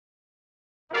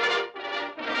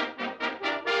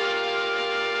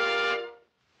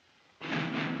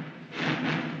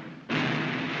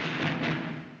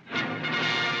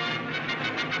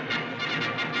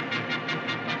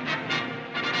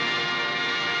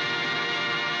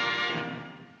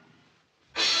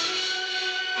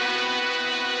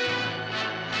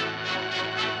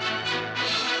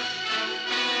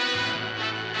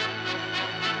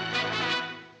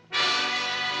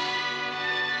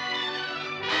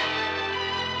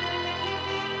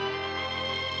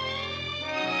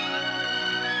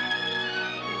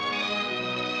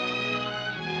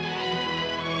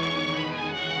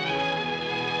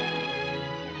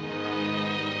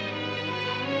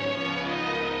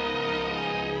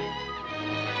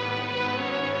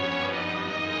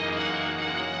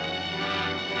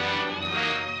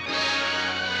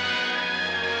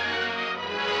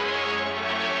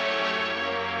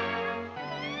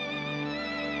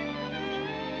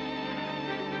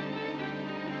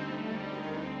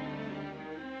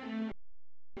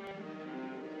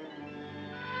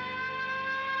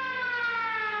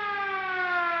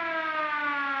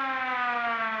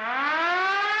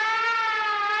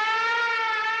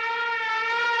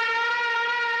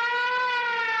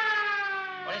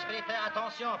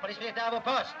Attention, police militaire à vos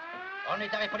postes. All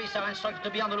military police are instructed to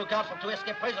be on the lookout for two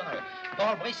escaped prisoners.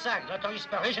 Paul Brissac, notorious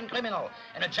Parisian criminal,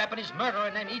 and a Japanese murderer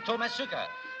named Ito Matsuka.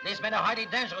 These men are highly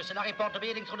dangerous and are reported to be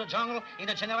heading through the jungle in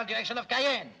the general direction of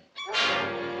Cayenne.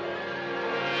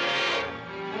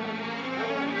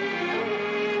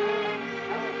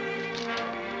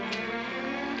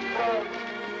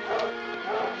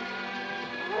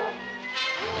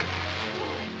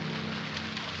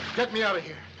 Get me out of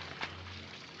here.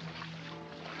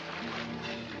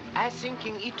 I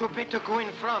thinking Ito better go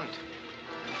in front.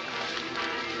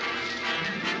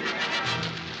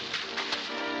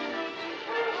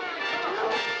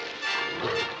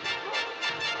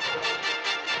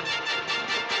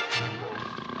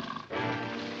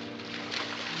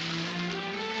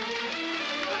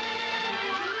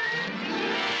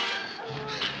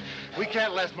 We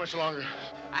can't last much longer.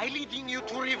 I leading you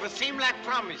to river, same like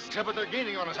promised. Yeah, but they're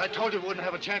gaining on us. I told you we wouldn't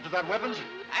have a chance without weapons.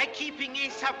 I keeping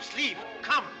Ace up sleeve.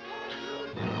 Come.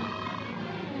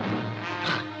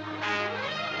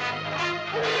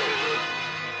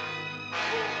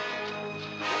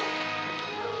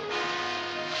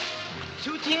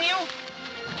 Shooting you?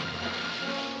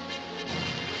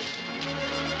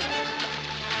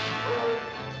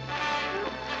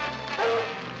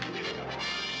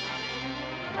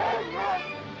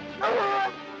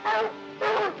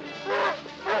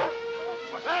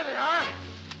 There they are!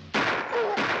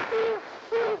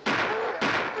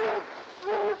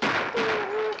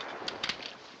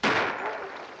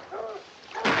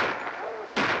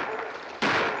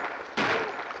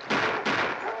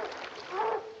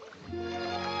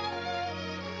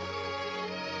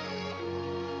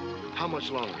 How much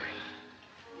longer?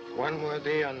 1 more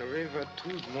day on the river,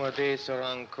 2 more days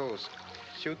around coast.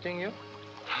 Shooting you?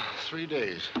 3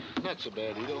 days. Not so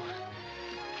bad, Ito.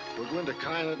 We'll go into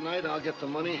Cayenne at night, I'll get the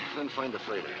money, then find a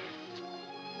freighter.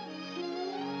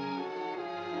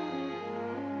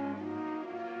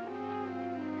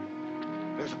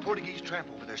 There's a Portuguese tramp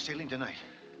over there sailing tonight.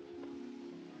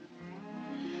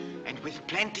 And with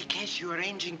plenty cash, you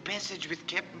arranging passage with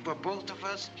Captain for both of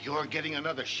us? You're getting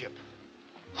another ship.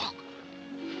 Look.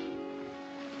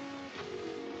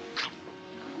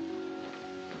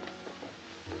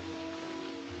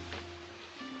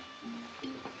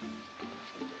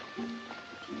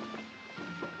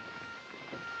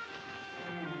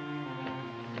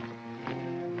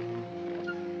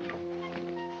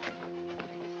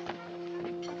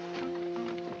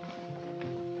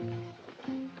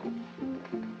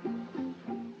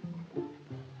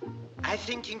 I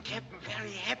thinking Captain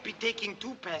very happy taking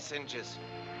 2 passengers.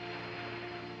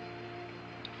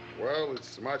 Well,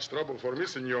 it's much trouble for me,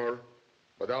 senor,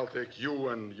 but I'll take you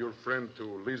and your friend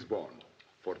to Lisbon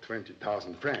for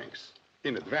 20,000 francs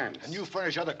in advance. And you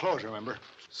furnish other clothes, remember?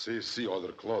 See,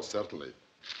 other clothes, certainly.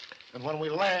 And when we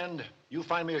land, you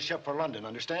find me a ship for London,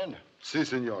 understand? Si,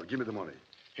 senor. Give me the money.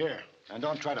 Here, and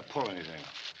don't try to pull anything.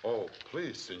 Oh,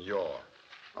 please, senor.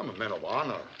 I'm a man of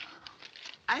honor.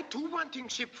 I too wanting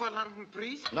ship for London,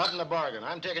 please. Not in the bargain.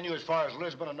 I'm taking you as far as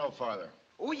Lisbon and no farther.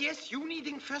 Oh, yes, you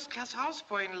needing first-class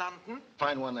houseboy in London.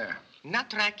 Find one there. Not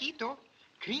Rakito.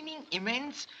 Cleaning,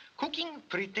 immense. Cooking,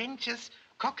 pretentious.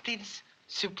 Cocktails,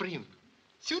 supreme.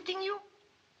 Suiting you?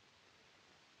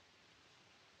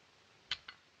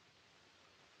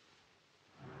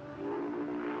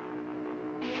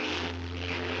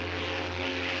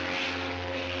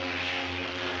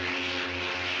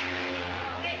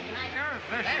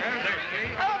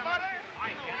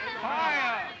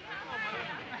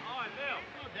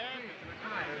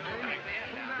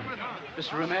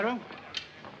 Mr. Romero?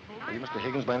 Are you Mr.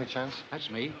 Higgins by any chance?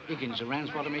 That's me. Higgins,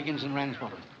 Ramsbottom, Higgins and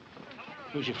Ramsbottom.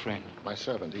 Who's your friend? My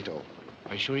servant, Ito.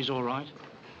 Are you sure he's all right?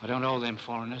 I don't know them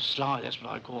foreigners. Sly, that's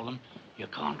what I call them. You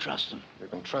can't trust them. You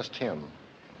can trust him.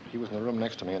 He was in the room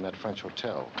next to me in that French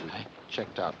hotel. We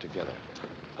checked out together.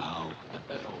 Oh.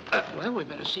 Well, we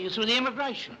better see you through the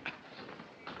immigration.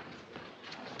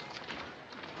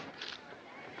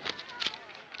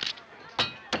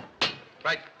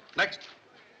 Right. Next.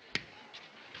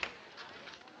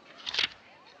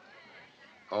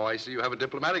 Oh, I see you have a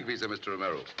diplomatic visa, Mr.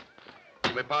 Romero.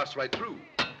 You may pass right through.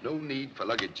 No need for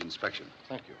luggage inspection.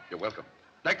 Thank you. You're welcome.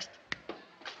 Next.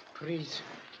 Please.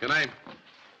 Your name.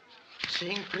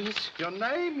 Saying, please. Your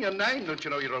name? Don't you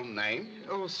know your own name?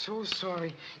 Oh, so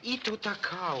sorry. Ito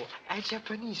Takao, a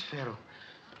Japanese fellow.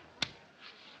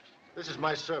 This is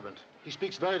my servant. He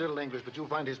speaks very little English, but you'll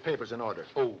find his papers in order.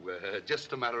 Oh,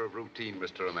 just a matter of routine,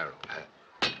 Mr. Romero.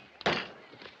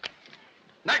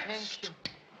 Next. Thank you.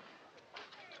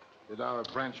 Did our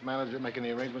branch manager make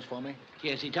any arrangements for me?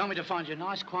 Yes, he told me to find you a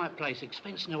nice, quiet place.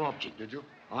 Expense no object. Did you?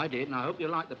 I did, and I hope you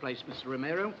like the place, Mr.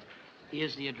 Romero.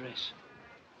 Here's the address.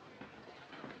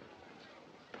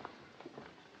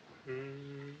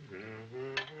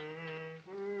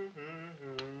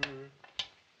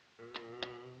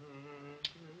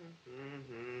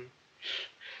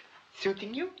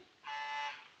 Suiting you?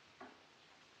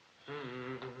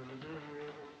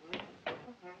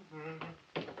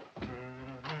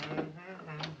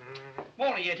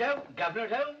 Morning, Ito. Governor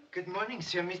at home? Good morning,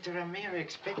 sir. Mr. Romero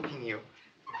expecting you.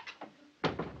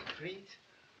 Please.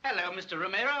 Hello, Mr.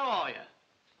 Romero. How are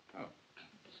you?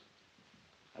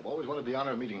 I've always wanted the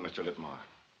honor of meeting Mr. Littmore.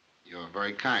 You're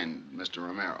very kind, Mr.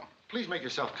 Romero. Please make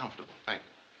yourself comfortable. Thank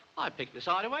you. I picked this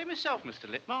hideaway myself, Mr.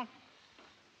 Littmore.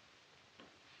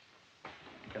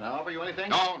 Can I offer you anything?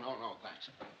 No, thanks.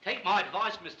 Take my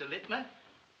advice, Mr. Littmore.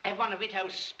 Have one of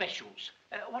Ito's specials.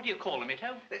 What do you call them,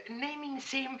 Ito? Naming the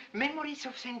same Memories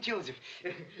of St. Joseph.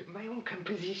 My own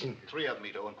composition. 3 of them,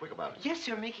 Ito, and quick about it. Yes,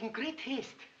 sir, making great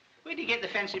haste. Where'd you get the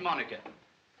fancy moniker?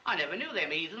 I never knew them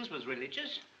heathens was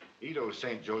religious. Ito's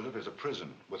St. Joseph is a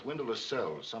prison with windowless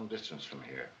cells some distance from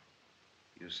here.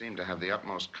 You seem to have the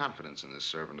utmost confidence in this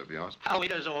servant of yours. Oh,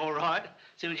 Ito's all right. As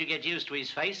soon as you get used to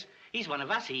his face. He's one of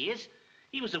us, he is.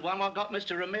 He was the one what got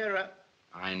Mr. Romero.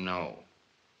 I know.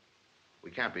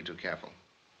 We can't be too careful.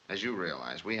 As you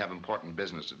realize, we have important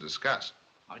business to discuss.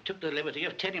 I took the liberty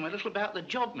of telling him a little about the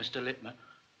job, Mr. Littmore.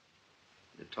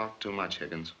 You talk too much,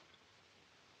 Higgins.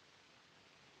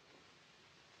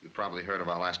 You probably heard of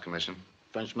our last commission.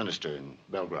 French minister in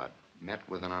Belgrade. Met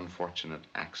with an unfortunate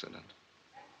accident.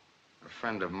 A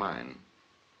friend of mine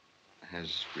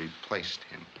has replaced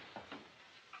him.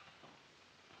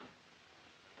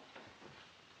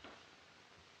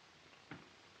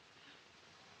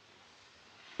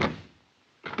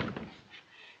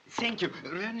 Thank you.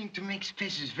 Learning to make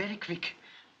spaces very quick.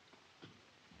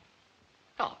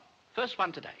 Oh, first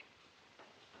one today.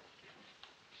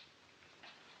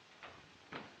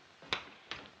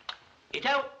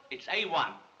 Ito, it's A1,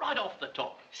 right off the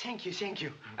top. Thank you, thank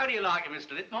you. How do you like it,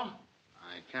 Mr. Littmore?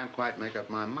 I can't quite make up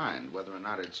my mind whether or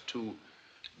not it's too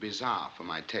bizarre for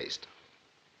my taste.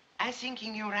 I'm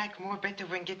thinking you like more better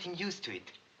when getting used to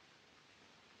it.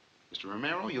 Mr.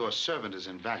 Romero, your servant is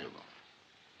invaluable.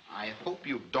 I hope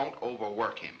you don't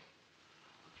overwork him.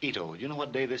 Ito, you know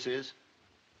what day this is?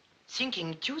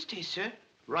 Thinking Tuesday, sir.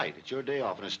 Right, it's your day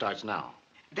off and it starts now.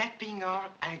 That being all,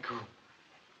 I go.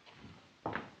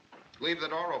 Leave the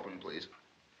door open, please.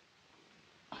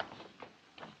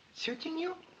 Suiting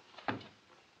you? And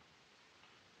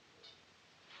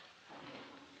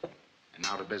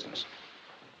now to business.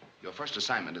 Your first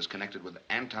assignment is connected with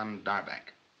Anton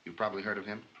Darvak. You've probably heard of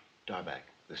him? Darvak,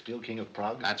 the Steel King of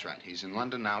Prague? That's right. He's in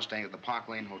London now, staying at the Park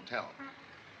Lane Hotel.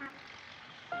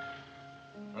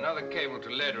 Another cable to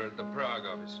Lorre at the Prague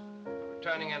office.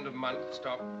 Returning end of month.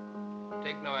 Stop.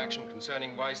 Take no action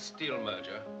concerning Weiss Steel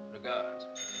merger. Regards.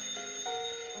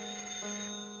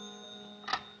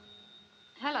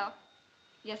 Hello.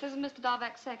 Yes, this is Mr.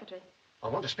 Darvak's secretary. I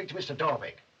want to speak to Mr.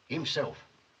 Darvak, himself.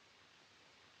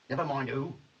 Never mind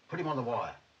who. Put him on the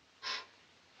wire.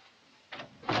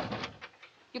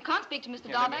 You can't speak to Mr.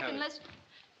 Here, let me Darvak have it. unless...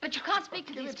 But you can't speak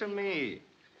to Give these it to me.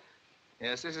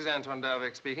 Yes, this is Anton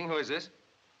Darvak speaking. Who is this?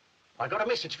 I got a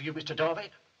message for you, Mr.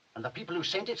 Darvak, and the people who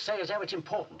sent it say as how it's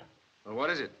important. Well, what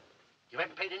is it? You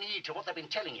haven't paid any heed to what they've been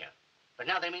telling you, but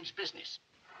now they means business.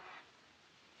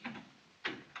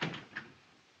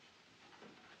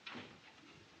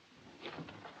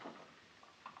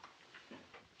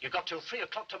 You got till 3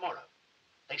 o'clock tomorrow.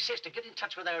 They says to get in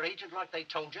touch with our agent like they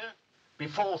told you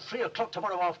before 3 o'clock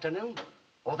tomorrow afternoon,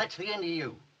 or that's the end of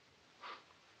you.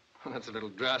 Well, that's a little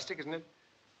drastic, isn't it?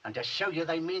 And to show you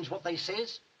they means what they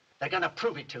says, they're going to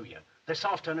prove it to you this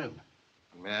afternoon.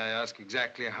 May I ask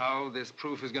exactly how this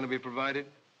proof is going to be provided?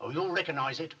 Oh, you'll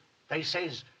recognize it. They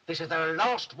says this is their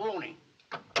last warning.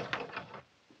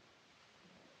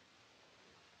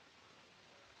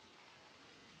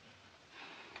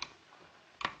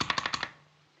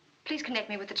 Please connect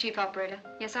me with the chief operator.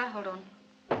 Yes, sir. Hold on.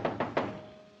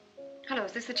 Hello,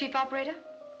 is this the chief operator?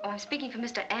 Oh, I'm speaking for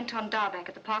Mr. Anton Darvak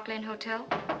at the Park Lane Hotel.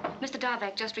 Mr.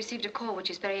 Darvak just received a call which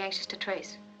he's very anxious to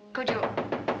trace. Could you...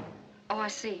 Oh, I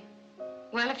see.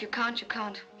 Well, if you can't, you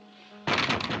can't.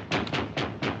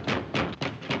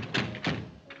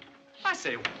 I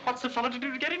say, what's the fellow to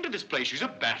do to get into this place? Use a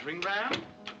battering ram?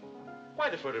 Why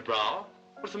the furrowed brow?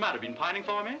 What's the matter? Been pining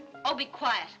for me? Oh, be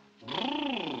quiet.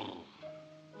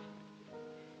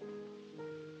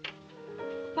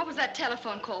 What was that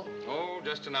telephone call? Oh,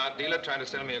 just an art dealer trying to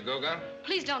sell me a go-gun.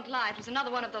 Please don't lie. It was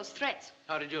another one of those threats.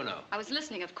 How did you know? I was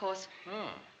listening, of course. Oh.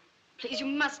 Please, you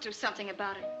must do something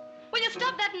about it. Will you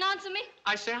stop that and answer me?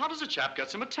 I say, how does a chap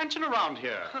get some attention around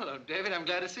here? Hello, David. I'm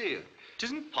glad to see you. It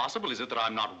isn't possible, is it, that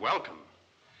I'm not welcome?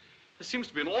 There seems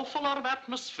to be an awful lot of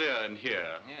atmosphere in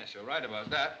here. Yes, you're right about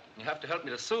that. You have to help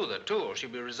me to soothe her, too, or she'll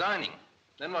be resigning.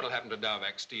 Then what'll happen to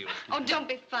Darvak Steel? Oh, don't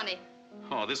be funny.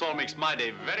 Oh, this all makes my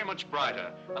day very much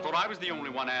brighter. I thought I was the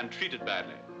only one Anne treated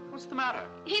badly. What's the matter?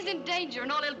 He's in danger,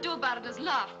 and all he'll do about it is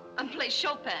laugh and play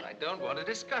Chopin. I don't want to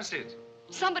discuss it.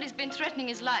 Somebody's been threatening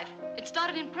his life. It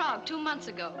started in Prague 2 months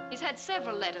ago. He's had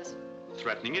several letters.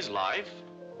 Threatening his life?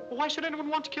 Well, why should anyone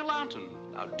want to kill Anton?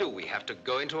 Now, do we have to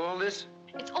go into all this?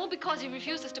 It's all because he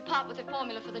refuses to part with the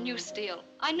formula for the new steel.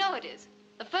 I know it is.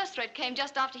 The first threat came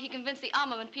just after he convinced the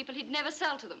armament people he'd never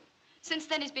sell to them. Since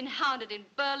then, he's been hounded in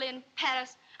Berlin,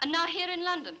 Paris, and now here in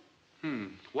London.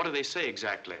 What do they say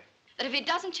exactly? That if he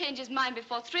doesn't change his mind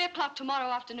before 3 o'clock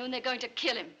tomorrow afternoon, they're going to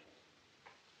kill him.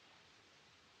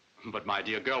 But, my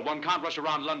dear girl, one can't rush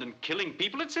around London killing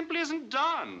people. It simply isn't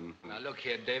done. Now, look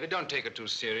here, David, don't take it too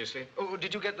seriously. Oh,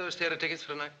 did you get those theater tickets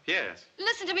for tonight? Yes.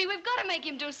 Listen to me, we've got to make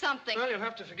him do something. Well, you'll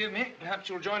have to forgive me. Perhaps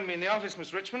you'll join me in the office,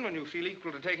 Miss Richmond, when you feel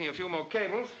equal to taking a few more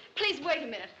cables. Please, wait a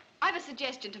minute. I've a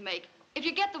suggestion to make. If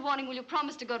you get the warning, will you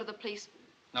promise to go to the police?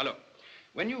 Now, look,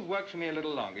 when you've worked for me a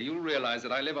little longer, you'll realize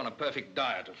that I live on a perfect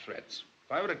diet of threats.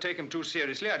 If I were to take him too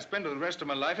seriously, I'd spend the rest of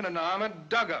my life in an armored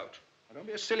dugout. Now, don't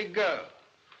be a silly girl.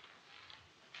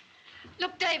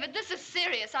 Look, David, this is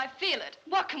serious. I feel it.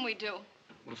 What can we do?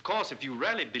 Well, of course, if you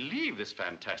really believe this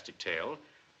fantastic tale,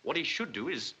 what he should do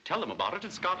is tell them about it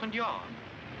at Scotland Yard.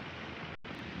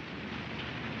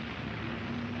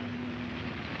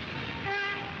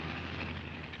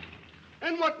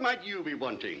 And what might you be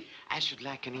wanting? I should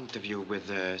like an interview with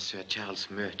Sir Charles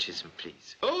Murchism,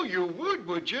 please. Oh, you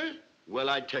would you? Well,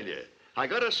 I tell you, I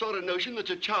got a sort of notion that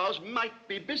Sir Charles might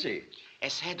be busy.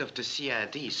 As head of the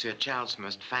CID, Sir Charles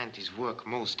must find his work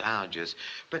most arduous.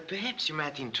 But perhaps you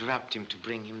might interrupt him to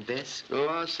bring him this. Oh,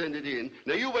 I'll send it in.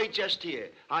 Now, you wait just here.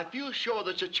 I feel sure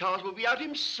that Sir Charles will be out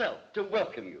himself to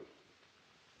welcome you.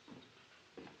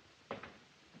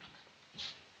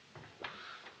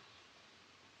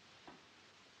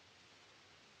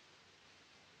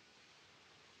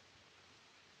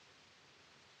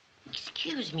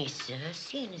 Excuse me, sir,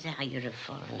 seeing as how you're a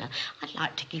foreigner, I'd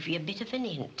like to give you a bit of an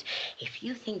hint. If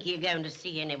you think you're going to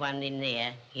see anyone in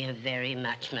there, you're very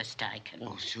much mistaken.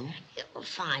 Oh, so? You'll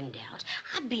find out.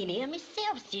 I've been here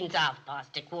myself since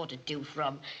 2:15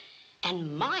 from,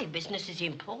 and my business is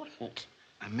important.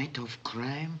 A matter of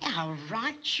crime? How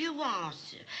right you are,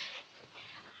 sir.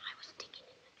 I was thinking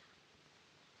in the...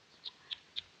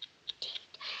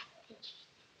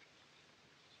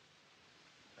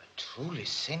 Truly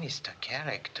sinister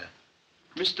character.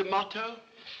 Mr. Moto?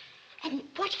 And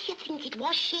what do you think it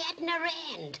was she had in her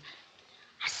hand?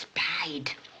 A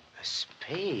spade. A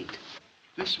spade?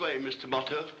 This way, Mr.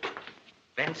 Moto.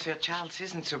 Then Sir Charles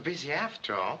isn't so busy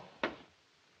after all.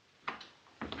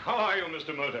 How are you,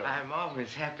 Mr. Moto? I'm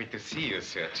always happy to see you,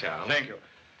 Sir Charles. Thank you.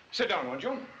 Sit down, won't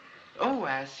you? Oh,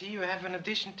 I see you have an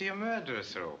addition to your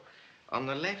murderer's row. On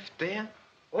the left there?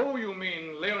 Oh, you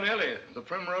mean Leonelli, the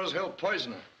Primrose Hill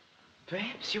poisoner.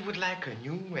 Perhaps you would like a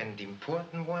new and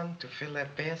important one to fill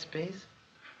that bare space?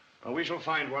 Well, we shall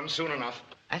find one soon enough.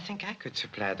 I think I could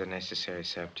supply the necessary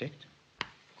subject.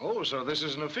 Oh, so this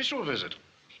is an official visit?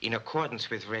 In accordance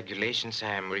with regulations,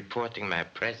 I am reporting my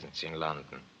presence in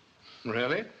London.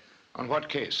 Really? On what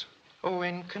case? Oh,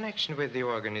 in connection with the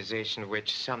organization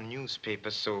which some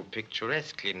newspapers so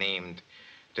picturesquely named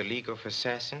the League of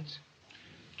Assassins.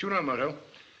 Do you know, Moto,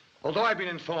 although I've been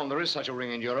informed there is such a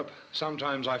ring in Europe,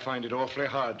 sometimes I find it awfully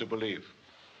hard to believe.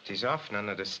 It is often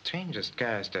under the strangest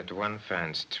guise that one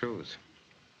finds truth.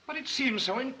 But it seems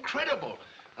so incredible.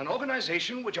 An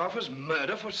organization which offers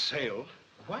murder for sale.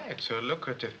 Why, it's a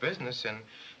lucrative business, and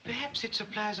perhaps it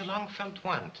supplies a long-felt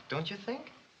want, don't you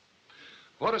think?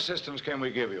 What assistance can we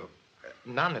give you?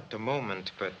 None at the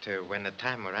moment, but when the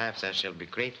time arrives, I shall be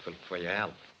grateful for your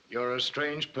help. You're a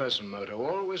strange person, Moto,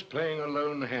 always playing a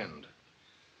lone hand.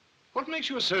 What makes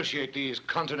you associate these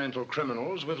continental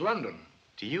criminals with London?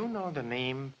 Do you know the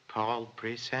name Paul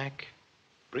Brissac?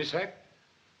 Brissac?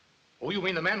 Oh, you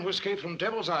mean the man who escaped from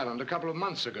Devil's Island a couple of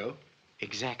months ago?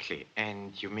 Exactly.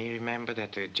 And you may remember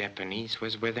that a Japanese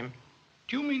was with him?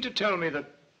 Do you mean to tell me that...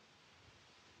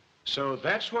 So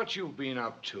that's what you've been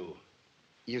up to?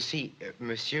 You see,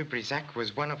 Monsieur Brissac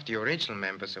was one of the original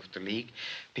members of the League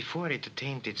before it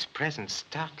attained its present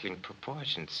startling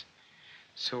proportions.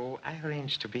 So I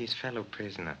arranged to be his fellow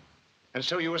prisoner. And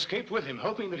so you escaped with him,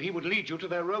 hoping that he would lead you to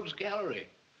their rogues gallery.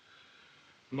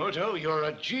 Moto, you're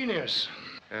a genius.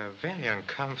 A very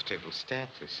uncomfortable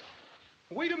status.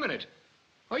 Wait a minute.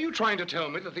 Are you trying to tell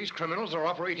me that these criminals are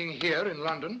operating here in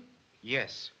London?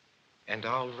 Yes. And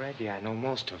already I know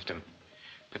most of them.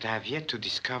 But I have yet to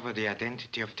discover the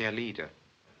identity of their leader.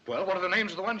 Well, what are the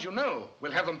names of the ones you know?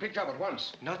 We'll have them picked up at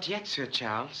once. Not yet, Sir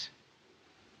Charles.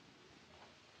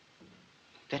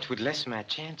 That would lessen my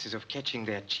chances of catching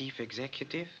their chief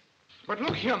executive. But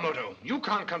look here, Moto. You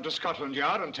can't come to Scotland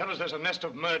Yard and tell us there's a nest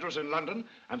of murderers in London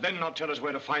and then not tell us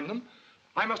where to find them.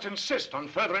 I must insist on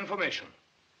further information.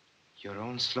 Your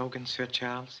own slogan, Sir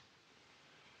Charles?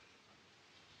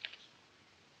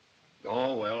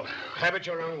 Oh, well, have it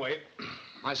your own way.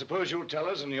 I suppose you'll tell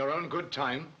us in your own good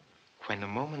time. When the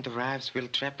moment arrives, we'll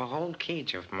trap a whole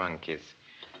cage of monkeys.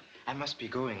 I must be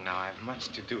going now. I have much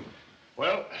to do.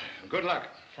 Well, good luck.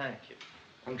 Thank you.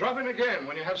 And drop in again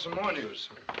when you have some more news.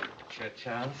 Sir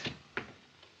Charles?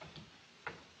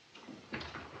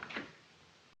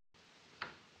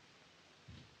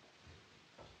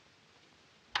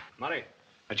 Murray,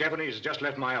 a Japanese has just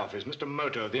left my office. Mr.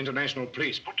 Moto of the International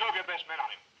Police. Put two of your best men on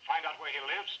him. Find out where he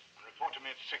lives and report to me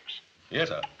at 6. Yes,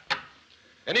 sir.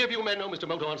 Any of you men know Mr.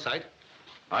 Moto on sight?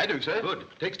 I do, sir. Good.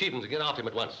 Take Stevens and get after him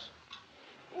at once.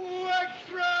 Oh,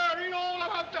 extra! Read all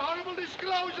about the horrible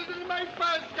disclosures in the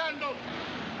Mayfair scandal.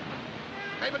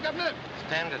 Paper, Governor?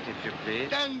 Stand it, if you please.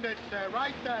 Stand it, sir.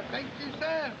 Right there. Thank you,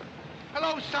 sir.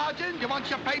 Hello, Sergeant. You want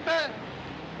your paper?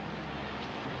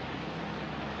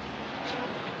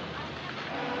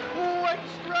 Oh,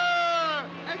 extra!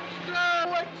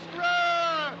 Extra!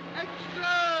 Extra!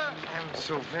 Extra! I'm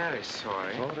so very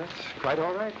sorry. Oh, that's quite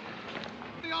all right.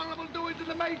 The honorable doings in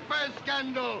the Mayfair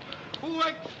scandal. Oh,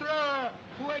 extra!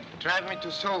 Oh, extra! Drive me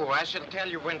to Soho. I shall tell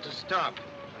you when to stop.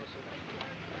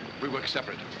 We work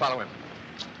separate. Follow him.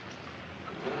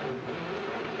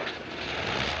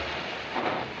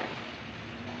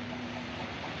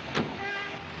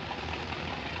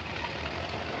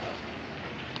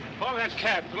 Follow that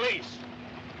cab, police.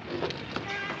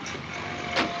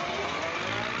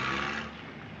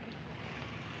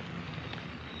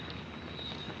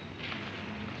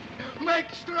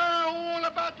 Extra! All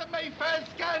about the Mayfair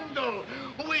scandal.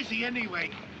 Who is he, anyway?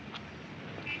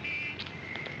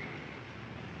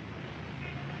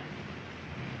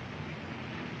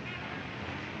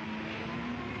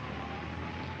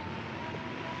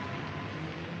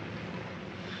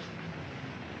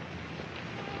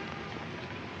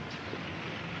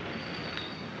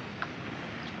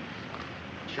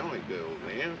 Jolly girl,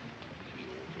 man.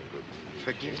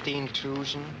 Forgive the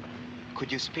intrusion.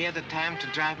 Could you spare the time to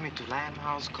drive me to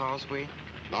Limehouse Causeway?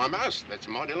 I must. That's a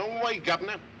mighty long way,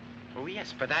 Governor. Oh,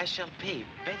 yes, but I shall pay.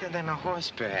 Better than a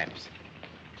horse, perhaps.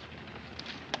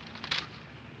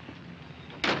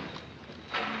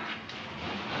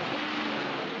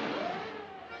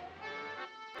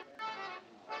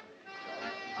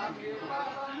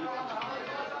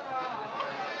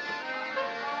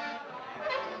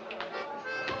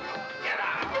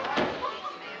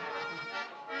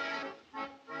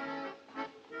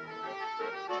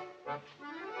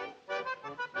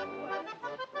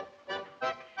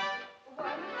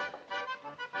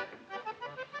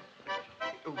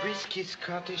 Whiskey,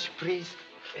 Scottish, please,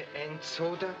 and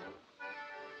soda.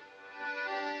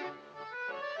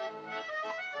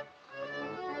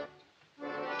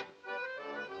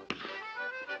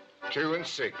 $2 and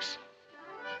 $6.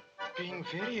 Being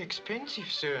very expensive,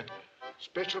 sir.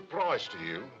 Special price to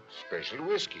you. Special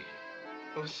whiskey.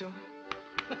 Also?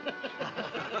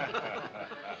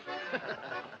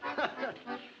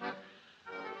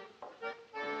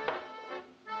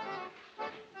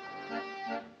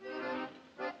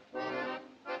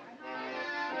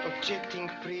 Objecting,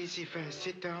 please, if I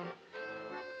sit down.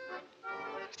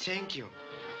 Thank you.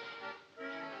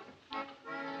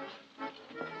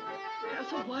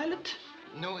 That's a violet.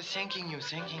 No, thanking you,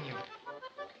 thanking you.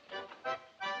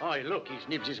 Aye, look, his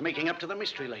nibs is making up to the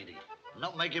mystery lady.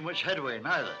 Not making much headway,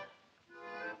 neither.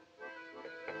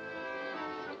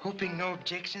 Hoping no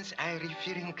objections, I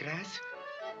refill in grass.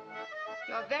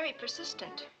 You're very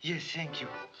persistent. Yes, thank you.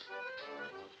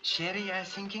 Sherry, I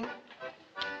thinking?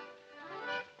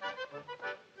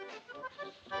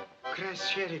 Grass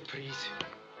sherry, please.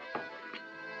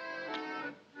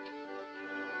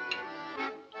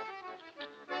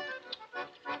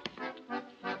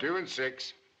 $2 and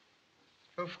 $6.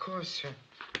 Of course, sir.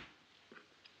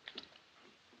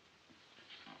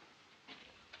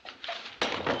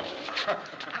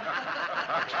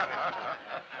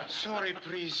 Sorry,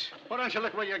 please. Why don't you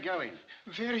look where you're going?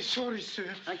 Very sorry, sir.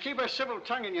 And keep a civil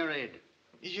tongue in your head.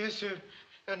 Yes, sir.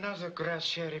 Another grass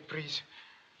sherry, please.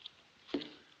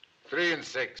 $3 and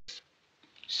 $6.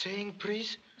 Saying,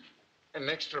 please? An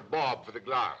extra bob for the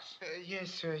glass.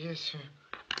 Yes, sir, yes, sir.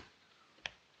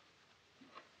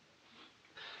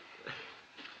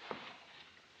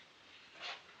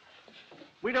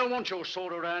 We don't want your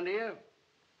sort around here.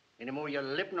 Any more you're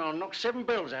lipping, I'll knock 7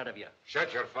 bills out of you.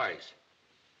 Shut your face.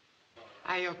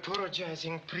 I apologize,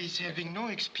 please, having no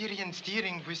experience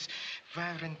dealing with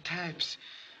violent types.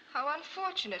 How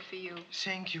unfortunate for you.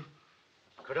 Thank you.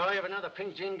 Could I have another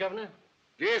pink gin, Governor?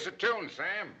 Here's a tune,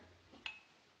 Sam.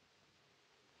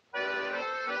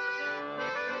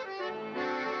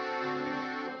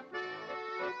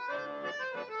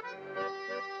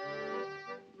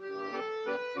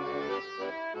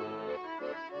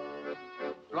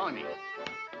 Blimey.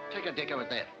 Take a deco at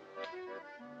that.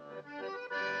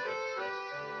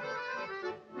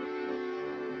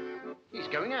 He's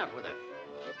going out with her.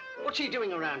 What's he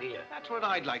doing around here? That's what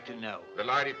I'd like to know. The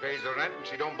lady pays the rent and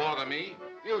she don't bother me.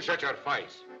 You shut your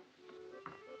face.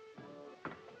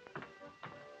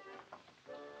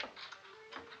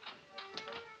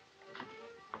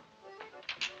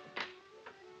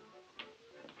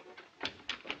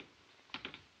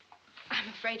 I'm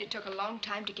afraid it took a long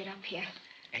time to get up here.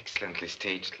 Excellently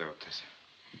staged, Lotus.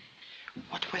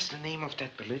 What was the name of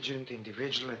that belligerent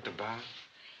individual at the bar?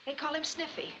 They call him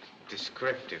Sniffy.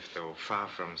 Descriptive, though far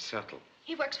from subtle.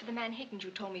 He works for the man Higgins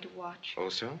you told me to watch.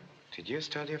 Also, did your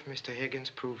study of Mr. Higgins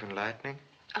prove enlightening?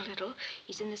 A little.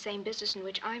 He's in the same business in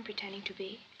which I'm pretending to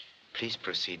be. Please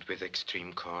proceed with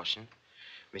extreme caution.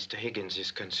 Mr. Higgins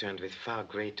is concerned with far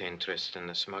greater interest in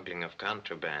the smuggling of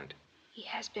contraband. He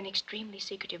has been extremely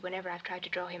secretive whenever I've tried to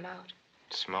draw him out.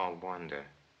 Small wonder.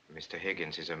 Mr.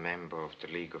 Higgins is a member of the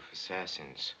League of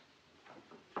Assassins.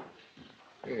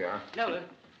 Here you are. Hello.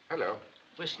 Hello.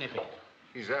 Where's Snippy?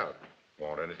 He's out.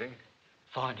 Want anything?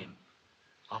 Find him.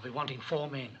 I'll be wanting 4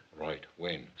 men. Right.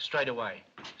 When? Straight away.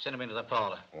 Send him into the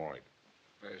parlor. All right.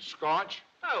 Scotch?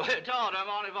 Oh, Todd, don't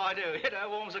mind if I do. You know,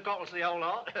 warms the cockles to the whole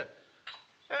lot.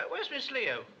 Where's Miss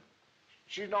Leo?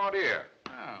 She's not here.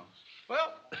 Oh.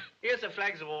 Well, here's the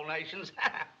flags of all nations.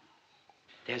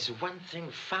 There's one thing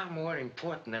far more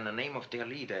important than the name of their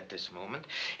leader at this moment,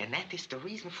 and that is the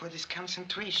reason for this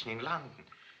concentration in London.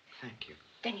 Thank you.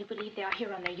 Then you believe they are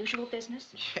here on their usual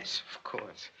business? Yes, of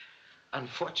course.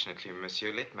 Unfortunately,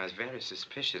 Monsieur Litma is very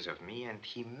suspicious of me, and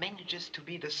he manages to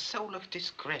be the soul of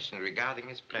discretion regarding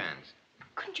his plans.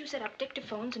 Couldn't you set up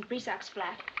dictaphones in Brissac's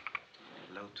flat?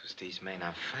 Lotus, these men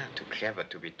are far too clever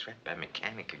to be trapped by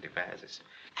mechanical devices.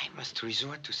 I must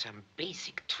resort to some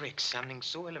basic tricks, something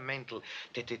so elemental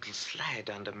that it'll slide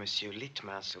under Monsieur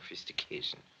Litma's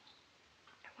sophistication.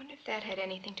 I wonder if that had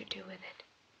anything to do with it.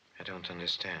 I don't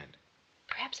understand.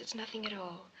 Perhaps it's nothing at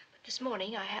all. But this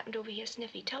morning, I happened to overhear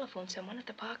Sniffy telephone someone at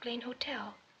the Park Lane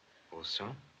Hotel.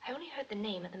 Also? I only heard the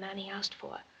name of the man he asked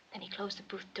for. Then he closed the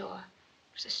booth door.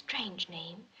 It was a strange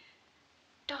name.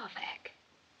 Darvak.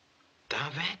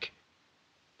 Darvak?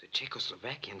 The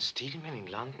Czechoslovakian steelman in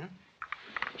London?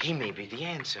 He may be the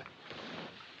answer.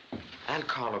 I'll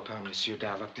call upon Monsieur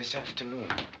Darvak this afternoon.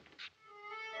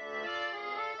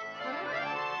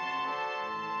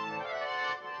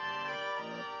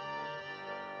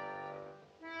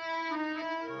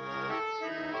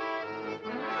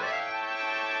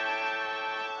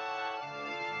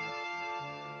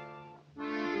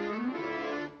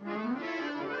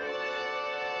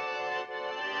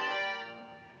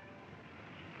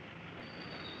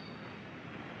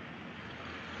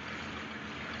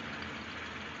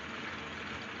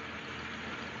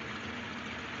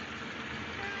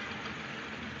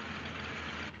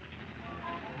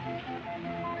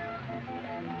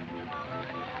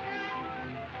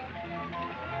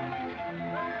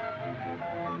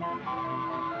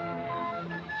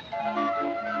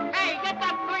 Hey, get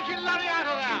that blinking lorry out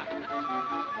of there!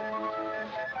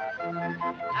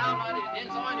 Now, my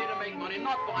Indians, I need to make money,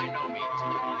 not by no means.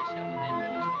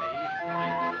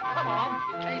 Come on,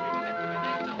 it pays me to let you in.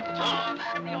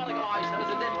 Every other guy says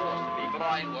a dead horse to me, but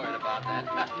I ain't worried about that.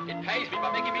 It pays me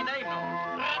by making me name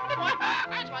known.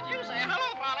 That's what you say.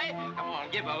 Hello, Polly. Come on,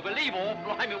 give over. Leave off.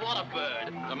 Blimey, what a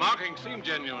bird. The markings seem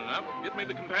genuine enough. Get me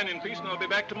the companion piece and I'll be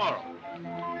back tomorrow.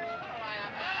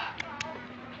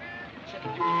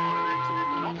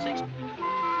 Not 6.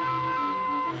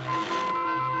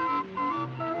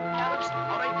 Carrots,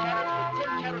 orange carrots with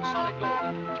 10 carats solid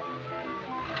gold.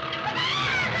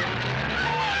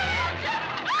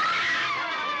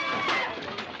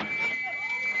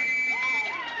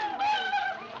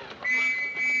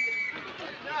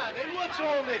 Now, then, what's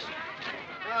all this?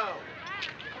 Oh.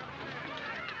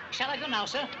 Shall I go now,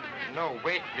 sir? No,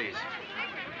 wait, please.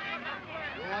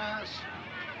 Yes,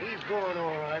 he's going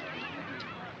all right.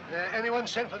 Anyone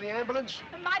sent for the ambulance?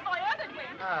 My boy Erik went.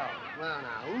 Oh, well,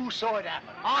 now, who saw it happen?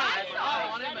 I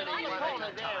saw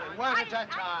it. One at a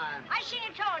time. I seen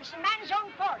it, Florence, the man's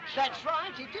own porch. That's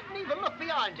right. He didn't even look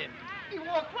behind him. He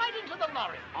walked right into the light.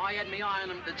 sorry. I had me eye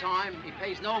on him at the time. He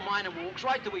pays no mind and walks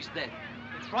right to his death.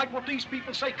 It's right what these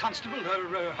people say, Constable.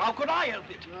 How could I help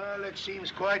it? Well, it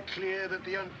seems quite clear that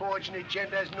the unfortunate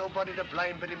gent has nobody to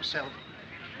blame but himself.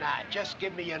 Now, just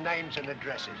give me your names and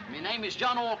addresses. My name is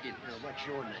John Hawkins. What's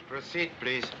your name? Proceed,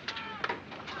 please.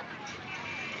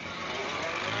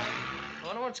 I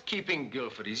wonder what's keeping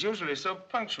Guilford. He's usually so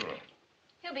punctual.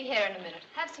 He'll be here in a minute.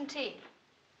 Have some tea.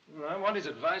 Well, I want his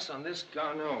advice on this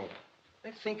Garneau. I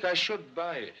think I should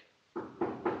buy it.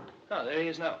 Oh, there he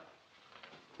is now.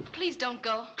 Please don't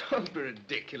go. Don't be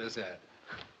ridiculous, Ad.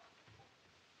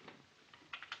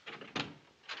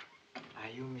 Are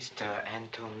you Mr.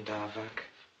 Anton Darvak?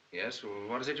 Yes, well,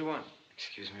 what is it you want?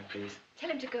 Excuse me, please. Tell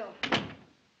him to go.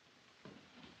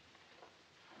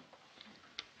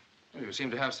 Well, you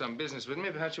seem to have some business with me.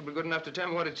 Perhaps you'll be good enough to tell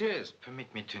me what it is.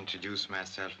 Permit me to introduce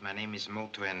myself. My name is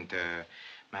Moto, and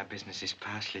my business is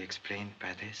partially explained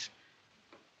by this.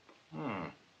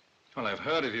 Well, I've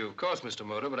heard of you, of course, Mr.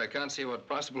 Moto, but I can't see what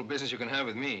possible business you can have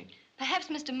with me. Perhaps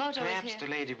Mr. Moto is here. Perhaps the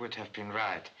lady would have been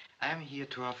right. I am here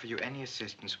to offer you any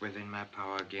assistance within my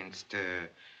power against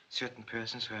certain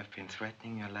persons who have been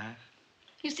threatening your life.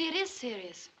 You see, it is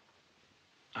serious.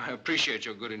 I appreciate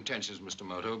your good intentions, Mr.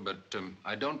 Moto, but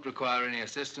I don't require any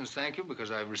assistance, thank you,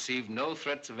 because I've received no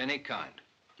threats of any kind.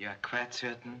 You are quite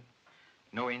certain?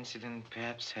 No incident,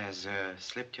 perhaps, has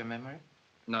slipped your memory?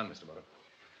 None, Mr. Moto.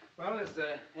 Well, is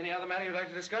there any other matter you'd like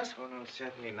to discuss? Oh, no,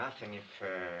 certainly nothing, if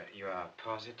you are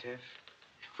positive.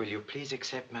 Will you please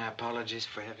accept my apologies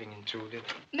for having intruded?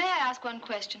 May I ask one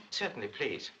question? Certainly,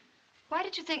 please. Why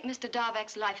did you think Mr.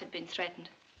 Darvak's life had been threatened?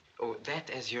 Oh, that,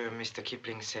 as your Mr.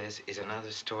 Kipling says, is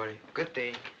another story. Good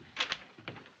day.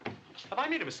 Have I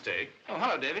made a mistake? Oh,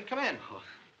 hello, David. Come in. Oh,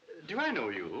 do I know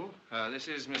you? This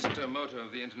is Mr. Moto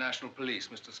of the International Police,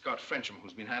 Mr. Scott Frencham,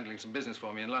 who's been handling some business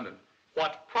for me in London.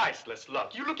 What priceless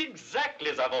luck. You look exactly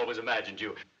as I've always imagined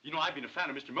you. You know, I've been a fan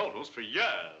of Mr. Moto's for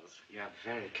years. You're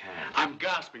very kind. I'm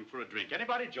gasping for a drink.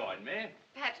 Anybody join me?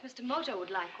 Perhaps Mr. Moto would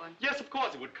like one. Yes, of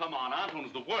course it would. Come on.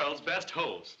 Anton's the world's best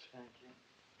host. Thank you.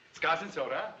 Scotch and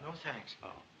soda? No, thanks.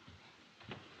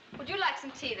 Oh. Would you like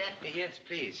some tea, then? Yes,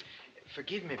 please.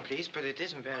 Forgive me, please, but it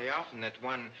isn't very often that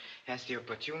one has the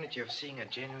opportunity of seeing a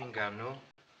genuine Garneau.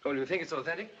 Oh, you think it's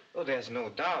authentic? Oh, there's no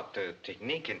doubt. The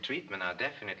technique and treatment are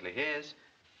definitely his.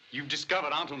 You've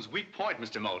discovered Anton's weak point,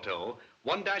 Mr. Moto.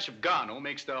 One dash of Garneau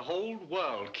makes the whole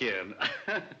world kin.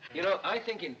 You know, I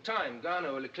think in time,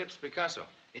 Garneau will eclipse Picasso.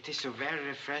 It is so very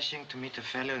refreshing to meet a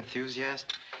fellow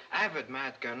enthusiast. I've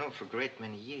admired Garneau for a great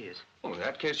many years. Oh, in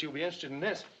that case, you'll be interested in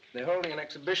this. They're holding an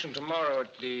exhibition tomorrow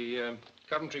at the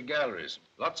Coventry Galleries.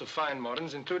 Lots of fine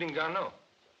moderns, including Garneau.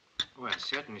 Oh, I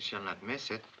certainly shall not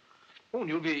miss it. Oh, and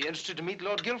you'll be interested to meet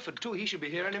Lord Guilford, too. He should be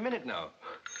here any minute now.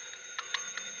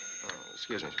 Oh,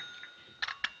 excuse me.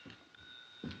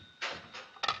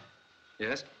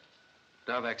 Yes?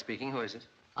 Darvak speaking. Who is it?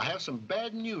 I have some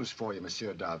bad news for you,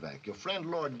 Monsieur Darvak. Your friend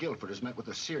Lord Guilford has met with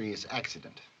a serious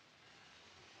accident.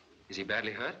 Is he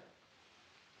badly hurt?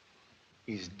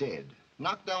 He's dead.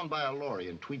 Knocked down by a lorry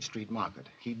in Tweed Street Market.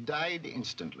 He died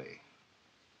instantly.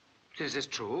 Is this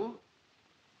true?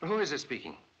 Who is this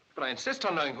speaking? But I insist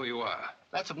on knowing who you are.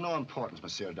 That's of no importance,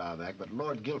 Monsieur Darvak, but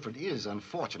Lord Guilford is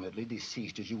unfortunately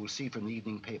deceased, as you will see from the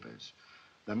evening papers.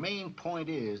 The main point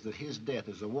is that his death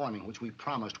is a warning which we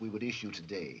promised we would issue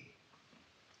today.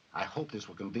 I hope this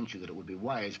will convince you that it would be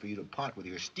wise for you to part with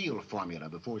your steel formula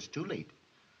before it's too late.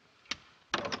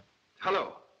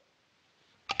 Hello.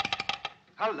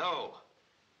 Hello.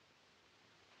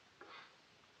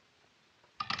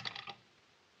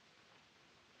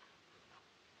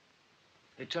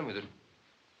 They tell me that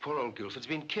poor old Guilford's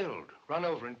been killed, run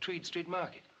over in Tweed Street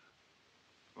Market.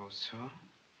 Oh, so?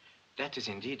 That is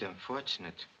indeed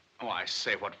unfortunate. Oh, I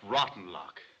say, what rotten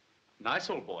luck. Nice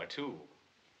old boy, too.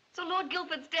 So Lord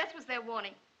Guilford's death was their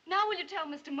warning. Now will you tell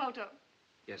Mr. Moto?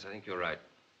 Yes, I think you're right.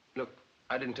 Look,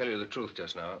 I didn't tell you the truth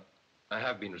just now. I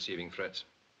have been receiving threats.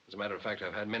 As a matter of fact,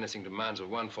 I've had menacing demands of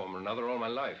one form or another all my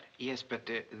life. Yes, but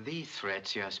these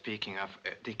threats you are speaking of,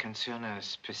 they concern a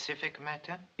specific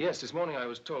matter? Yes, this morning I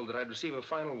was told that I'd receive a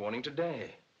final warning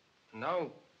today.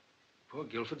 Now, poor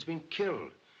Guilford's been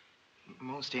killed.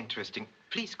 Most interesting.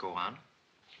 Please go on.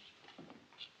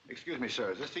 Excuse me,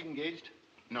 sir. Is this thing engaged?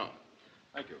 No.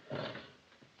 Thank you.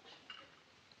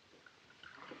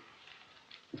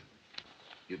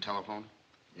 You telephoned?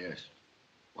 Yes.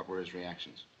 What were his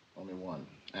reactions? Only one.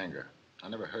 Anger. I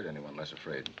never heard anyone less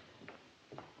afraid.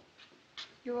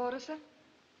 Your order, sir?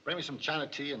 Bring me some China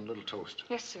tea and a little toast.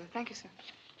 Yes, sir. Thank you, sir.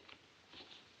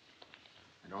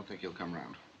 I don't think he'll come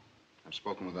round. I've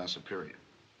spoken with our superior.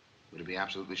 We're to be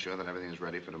absolutely sure that everything is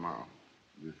ready for tomorrow.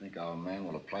 You think our man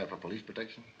will apply for police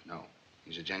protection? No.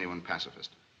 He's a genuine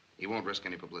pacifist. He won't risk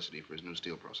any publicity for his new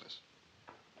steel process.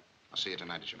 I'll see you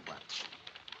tonight at your flat.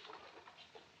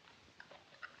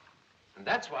 And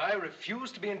that's why I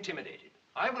refuse to be intimidated.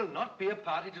 I will not be a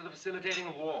party to the facilitating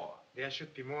of war. There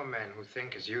should be more men who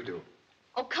think as you do.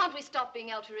 Oh, can't we stop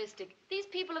being altruistic? These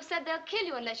people have said they'll kill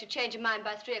you unless you change your mind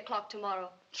by 3 o'clock tomorrow.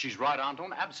 She's right,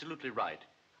 Anton. Absolutely right.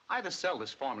 Either sell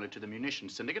this formula to the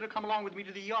munitions syndicate or come along with me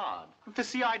to the yard. If the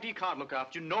CID can't look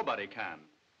after you, nobody can.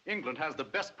 England has the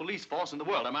best police force in the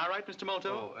world. Am I right, Mr.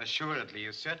 Moto? Oh, assuredly.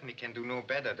 You certainly can do no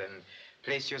better than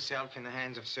place yourself in the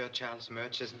hands of Sir Charles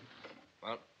Murchison.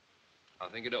 Well, I'll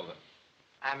think it over.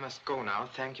 I must go now.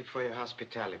 Thank you for your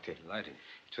hospitality. Delighted.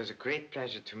 It was a great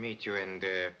pleasure to meet you, and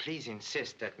please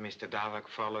insist that Mr. Darvak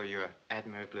follow your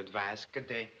admirable advice. Good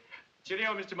day.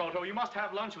 Cheerio, Mr. Moto. You must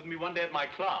have lunch with me one day at my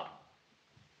club.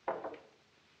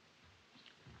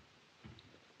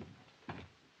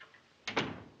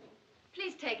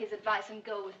 Please take his advice and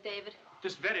go with David.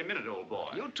 This very minute, old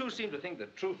boy. You two seem to think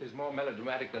that truth is more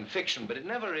melodramatic than fiction, but it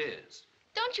never is.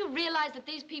 Don't you realize that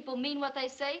these people mean what they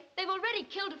say? They've already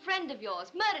killed a friend of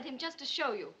yours, murdered him just to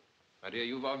show you. My dear,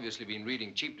 you've obviously been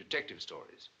reading cheap detective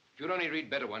stories. If you'd only read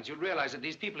better ones, you'd realize that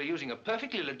these people are using a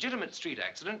perfectly legitimate street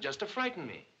accident just to frighten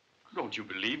me. Don't you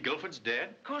believe Guilford's dead?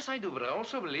 Of course I do, but I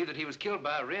also believe that he was killed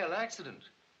by a real accident.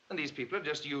 And these people are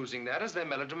just using that as their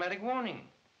melodramatic warning.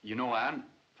 You know, Anne,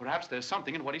 perhaps there's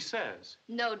something in what he says.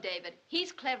 No, David.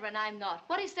 He's clever and I'm not.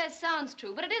 What he says sounds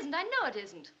true, but it isn't. I know it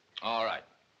isn't. All right.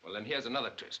 Well, then here's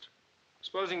another twist.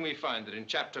 Supposing we find that in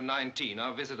Chapter 19,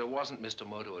 our visitor wasn't Mr.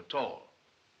 Moto at all.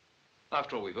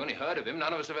 After all, we've only heard of him.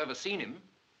 None of us have ever seen him.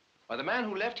 Why, the man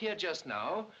who left here just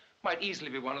now might easily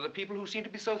be one of the people who seem to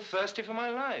be so thirsty for my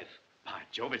life. By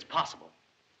Jove, it's possible.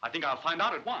 I think I'll find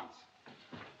out at once.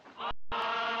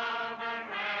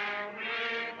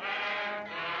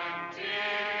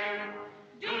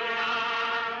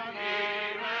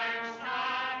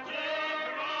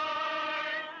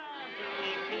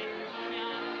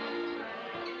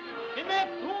 In their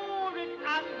poor and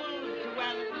humble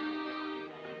dwelling,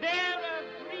 there a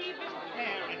grievous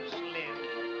parents live,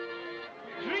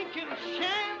 drinking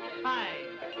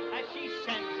champagne as she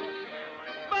sends it,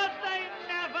 but they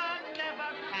never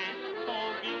can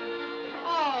forgive.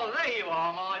 Oh, there you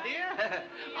are, my dear.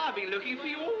 I've been looking for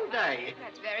you all day.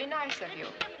 That's very nice of you.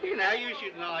 You know, you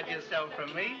shouldn't hide yourself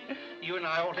from me. You and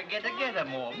I ought to get together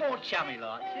more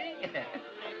chummy-like, see?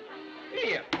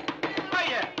 Here.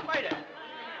 Waiter.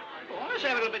 Oh, let's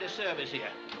have a little bit of service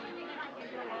here.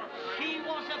 She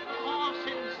was a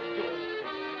parson's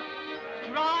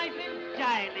daughter, driving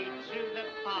daily through the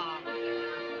park.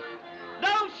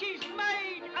 Though she's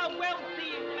made a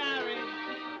wealthy marriage,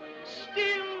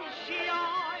 still she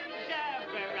eyes a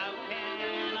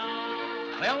broken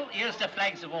eye. Well, here's the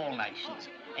flags of all nations.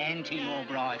 And to your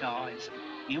bright eyes.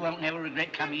 You won't never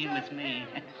regret coming in with me.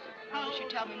 Why don't you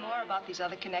tell me more about these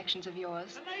other connections of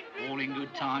yours? All in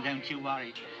good time, don't you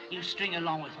worry. You string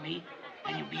along with me,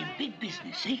 and you'll be in big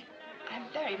business, see? I'm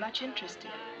very much interested.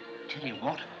 Tell you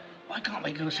what, why can't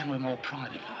we go somewhere more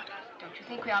private like? Don't you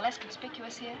think we are less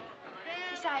conspicuous here?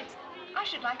 Besides, I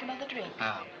should like another drink.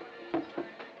 Oh.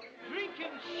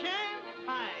 Drinking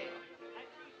champagne.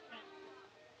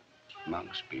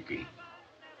 Monk speaking.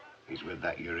 He's with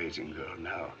that Eurasian girl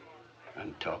now,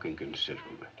 and talking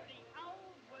considerably.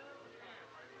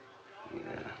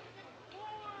 Yeah.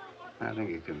 I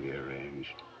think it can be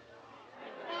arranged.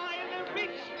 Why, the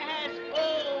rich has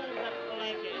all the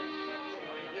pleasures.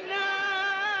 No,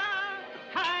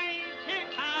 ain't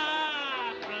it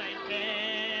heartbreaking?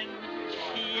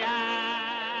 Yeah.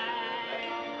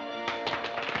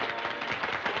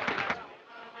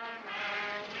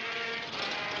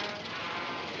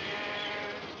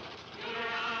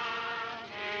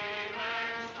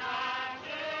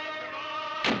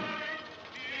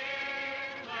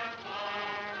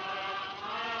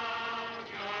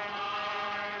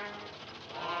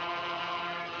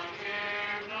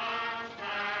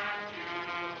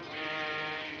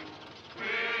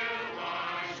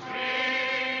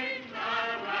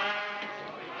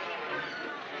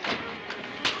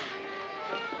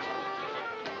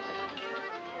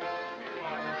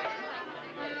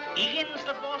 Higgins,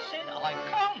 the boss said, I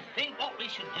can't think what we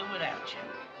should do without you.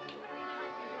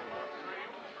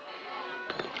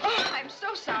 Oh, I'm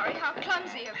so sorry. How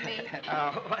clumsy of me.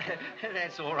 Oh,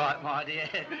 that's all right, my dear.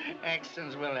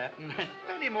 Accidents will happen.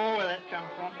 Plenty more where that come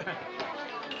from.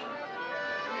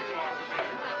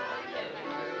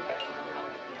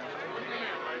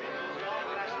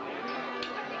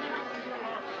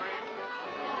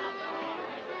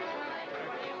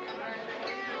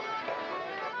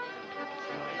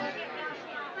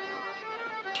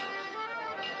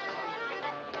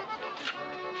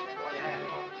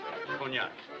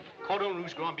 cognac. Cordon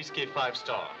Rouge Grand Biscuit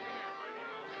 5-star.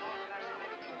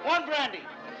 1 brandy.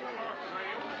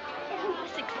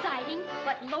 It's exciting,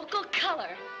 but local color.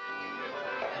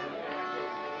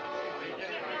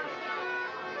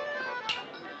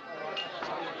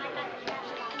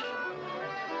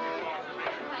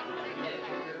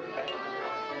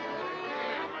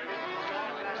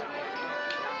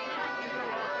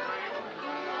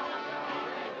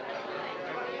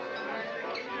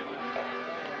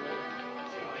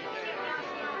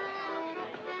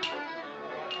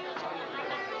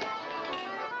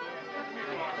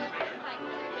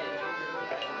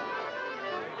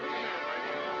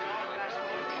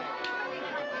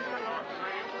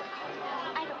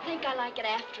 I like it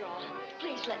after all.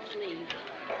 Please, let's leave.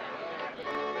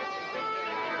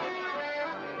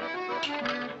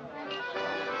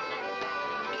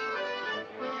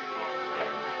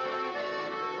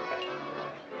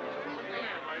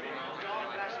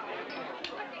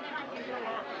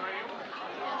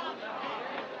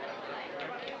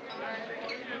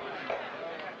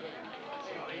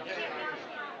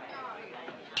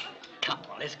 Come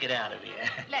on, let's get out of here.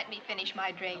 Let me finish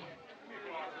my drink.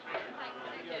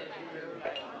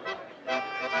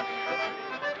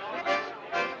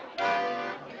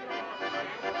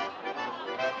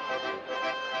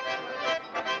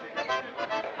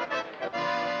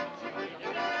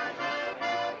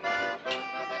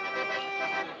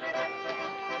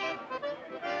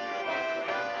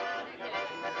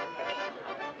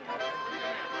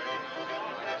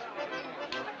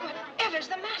 Whatever's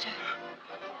the matter?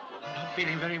 I'm not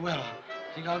feeling very well.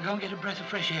 I think I'll go and get a breath of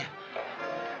fresh air.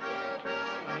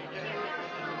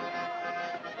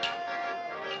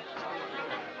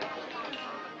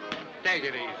 Take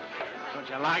it easy. Don't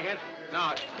you like it?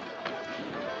 No.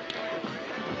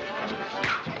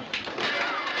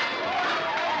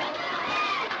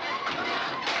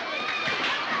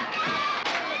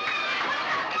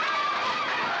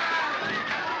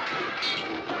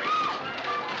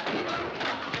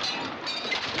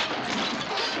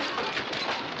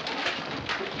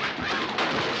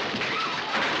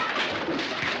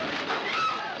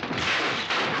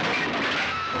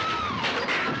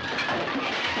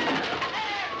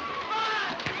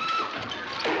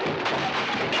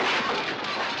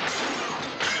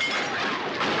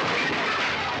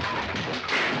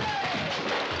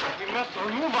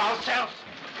 Remove ourselves.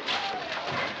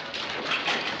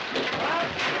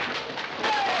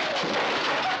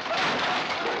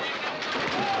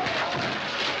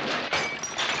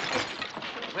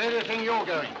 Where do you think you're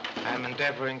going? I'm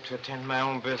endeavoring to attend my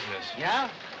own business. Yeah?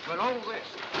 But all this.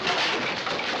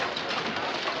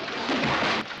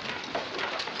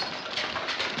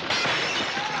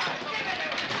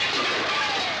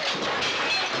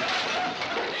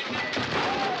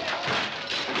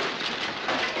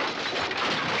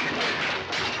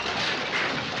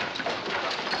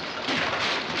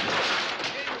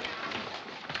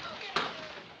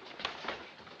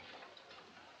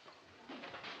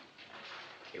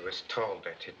 Told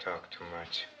that he talked too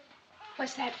much.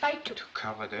 Was that fight to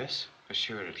cover this?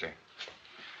 Assuredly.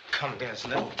 Come, there's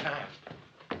no time.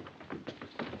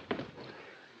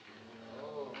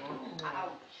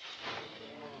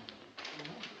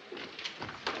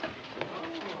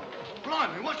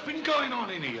 Blimey, what's been going on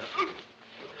in here?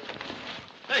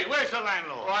 Hey, where's the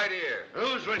landlord? Right here.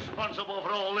 Who's responsible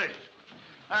for all this?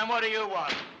 And what do you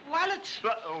want? Wallets?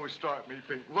 Oh, strike me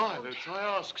pink. Violets, I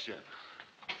asks you.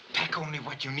 Pack only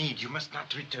what you need. You must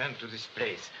not return to this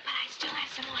place. But I still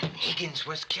have some more things. Higgins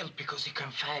was killed because he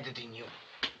confided in you.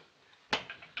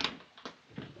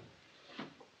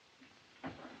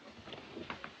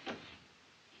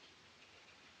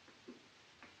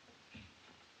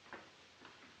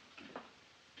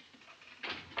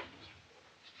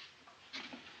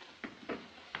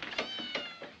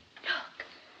 Look.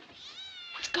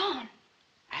 It's gone.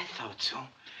 I thought so.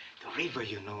 The river,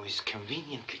 you know, is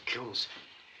conveniently close.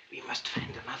 We must find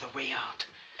another way out.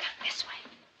 Come this way.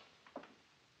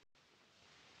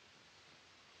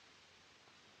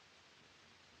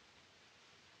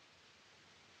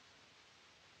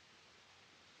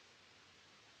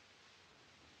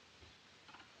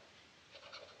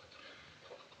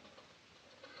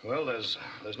 Well, there's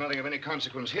nothing of any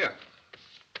consequence here.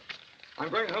 I'm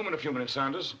going home in a few minutes,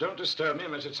 Sanders. Don't disturb me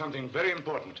unless it's something very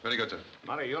important. Very good, sir.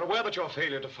 Murray, you're aware that your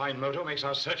failure to find Moto makes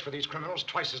our search for these criminals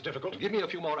twice as difficult? Give me a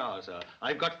few more hours, sir.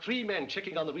 I've got 3 men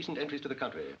checking on the recent entries to the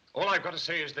country. All I've got to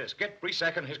say is this. Get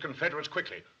Brissac and his Confederates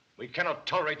quickly. We cannot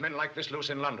tolerate men like this loose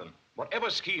in London.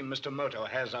 Whatever scheme Mr. Moto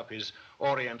has up his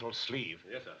oriental sleeve.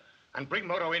 Yes, sir. And bring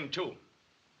Moto in, too.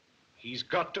 He's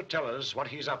got to tell us what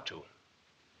he's up to.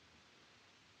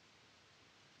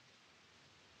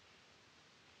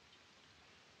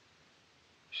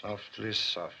 Softly,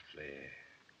 softly,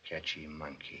 catchy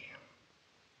monkey.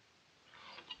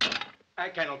 I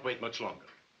cannot wait much longer.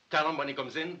 Tell him when he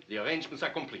comes in, the arrangements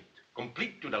are complete.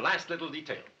 Complete to the last little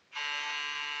detail.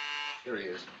 Here he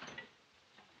is.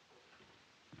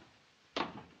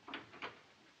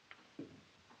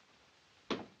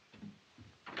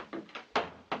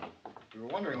 We were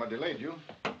wondering what delayed you.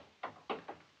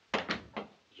 Has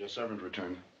your servant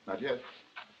returned? Not yet.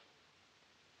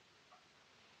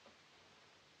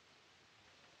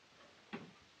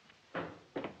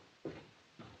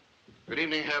 Good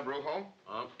evening, Herr Brujo.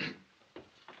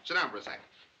 Sit down, Brissac.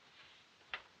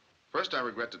 First, I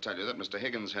regret to tell you that Mr.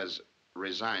 Higgins has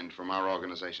resigned from our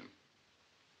organization.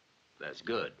 That's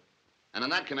good. And in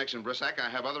that connection, Brissac, I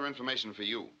have other information for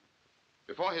you.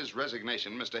 Before his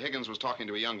resignation, Mr. Higgins was talking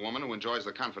to a young woman who enjoys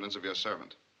the confidence of your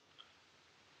servant.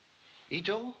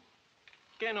 Ito,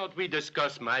 cannot we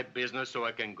discuss my business so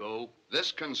I can go?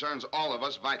 This concerns all of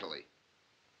us vitally.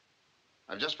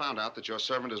 I've just found out that your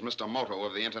servant is Mr. Moto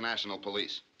of the International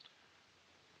Police.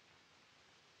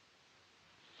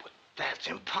 That's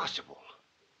impossible.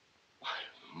 Why,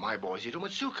 my boy's Ito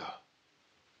Matsuka.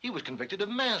 He was convicted of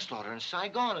manslaughter in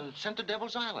Saigon and sent to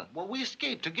Devil's Island. Well, we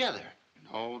escaped together.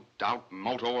 No doubt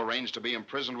Moto arranged to be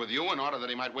imprisoned with you in order that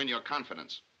he might win your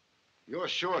confidence. You're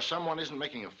sure someone isn't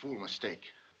making a fool mistake?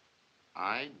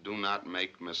 I do not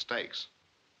make mistakes.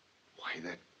 Why,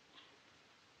 that...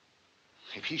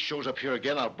 If he shows up here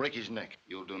again, I'll break his neck.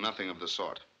 You'll do nothing of the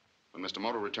sort. When Mr.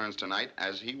 Moto returns tonight,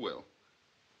 as he will,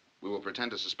 we will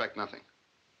pretend to suspect nothing.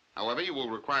 However, you will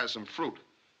require some fruit,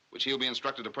 which he'll be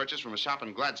instructed to purchase from a shop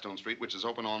in Gladstone Street, which is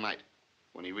open all night.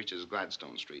 When he reaches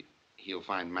Gladstone Street, he'll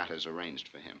find matters arranged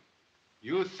for him.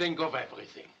 You think of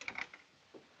everything.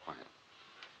 Quiet.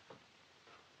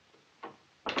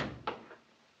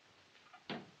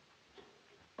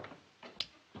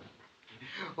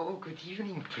 Oh, good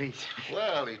evening, please.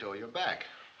 Well, Ito, you're back.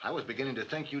 I was beginning to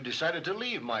think you decided to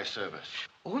leave my service.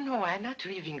 Oh, no, I'm not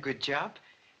leaving. Good job.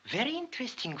 Very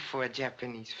interesting for a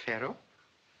Japanese fellow.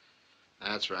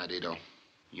 That's right, Ito.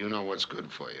 You know what's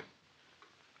good for you.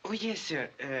 Oh, yes, sir.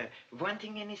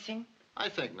 Wanting anything? I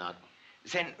think not.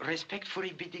 Then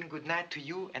respectfully bidding good night to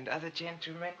you and other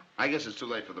gentlemen. I guess it's too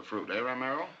late for the fruit, eh,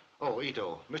 Romero? Oh,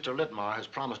 Ito, Mr. Litmar has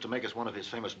promised to make us one of his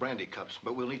famous brandy cups,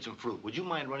 but we'll need some fruit. Would you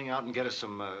mind running out and get us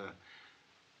some,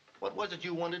 what was it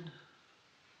you wanted?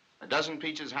 A dozen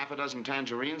peaches, half a dozen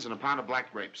tangerines, and a pound of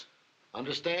black grapes.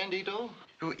 Understand, Ito?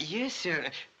 Oh, yes, sir.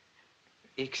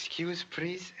 Excuse,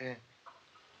 please.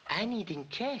 I need in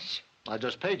cash. I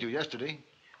just paid you yesterday.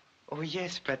 Oh,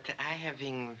 yes, but I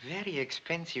having very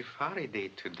expensive holiday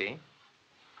today.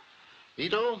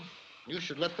 Ito, you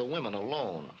should let the women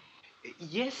alone.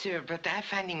 Yes, sir, but I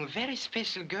finding very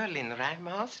special girl in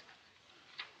Rhymehouse.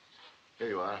 Here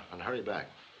you are, and hurry back.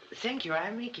 Thank you.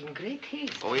 I'm making great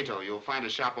haste. Oh, Ito, you'll find a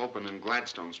shop open in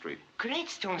Gladstone Street.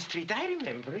 Gladstone Street, I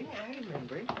remember.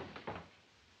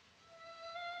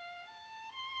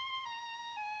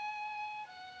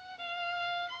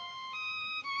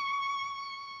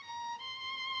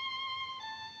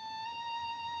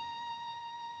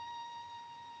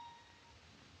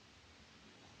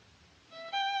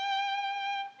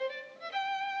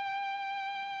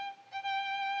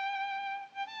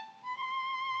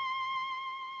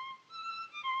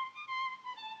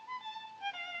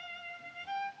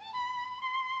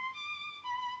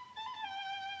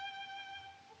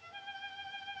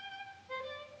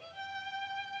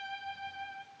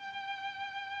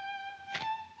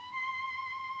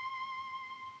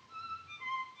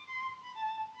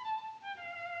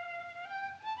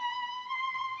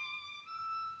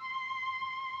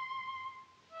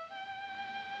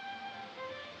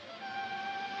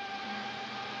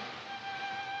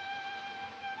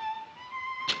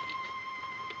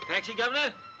 Taxi,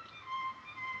 Governor?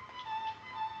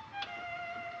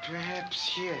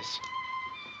 Perhaps, yes.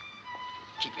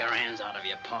 Keep your hands out of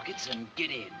your pockets and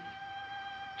get in.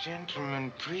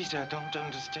 Gentlemen, please, I don't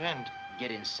understand.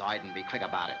 Get inside and be quick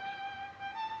about it.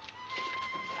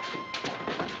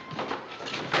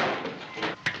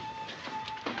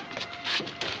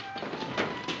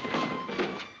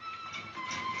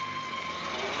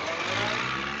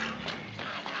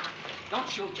 Don't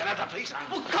shoot. Get out of the police.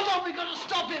 Oh, come on, we gotta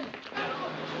stop him.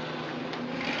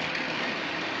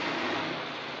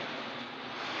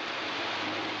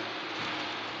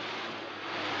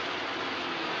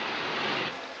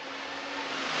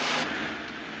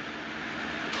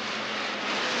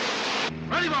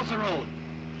 Run him off the road.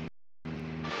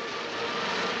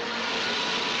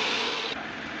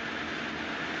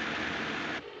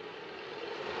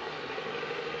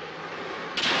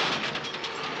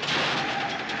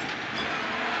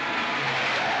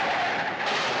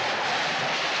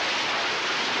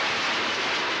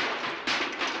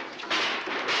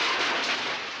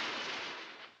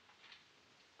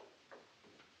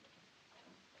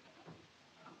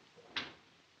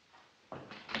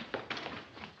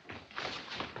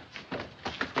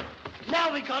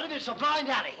 Now we got it. It's a blind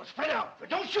alley. Well, spread out, but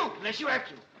don't shoot unless you have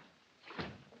to.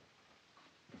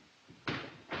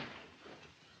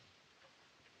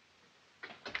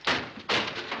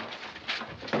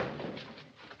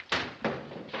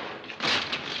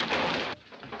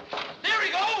 There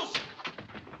he goes!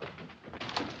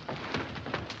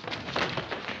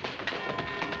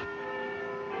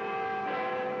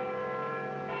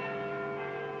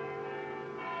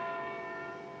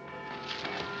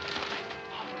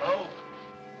 Oh.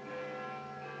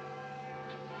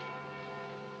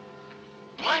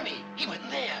 Blimey, he went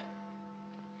there.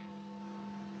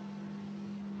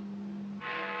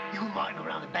 You might go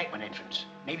around the bankman entrance.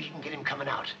 Maybe you can get him coming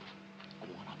out.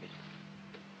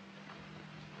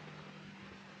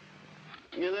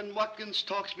 Yeah, then Watkins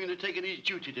talks me into taking his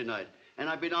duty tonight, and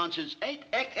I've been on since 8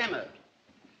 Emma.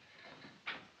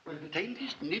 Well, the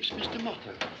taintiest nips, Mr.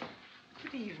 Moto.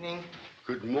 Good evening.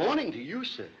 Good morning to you,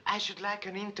 sir. I should like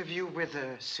an interview with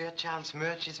Sir Charles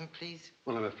Murchison, please.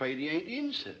 Well, I'm afraid he ain't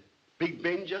in, sir. Big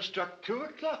Ben just struck 2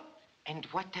 o'clock. And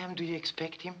what time do you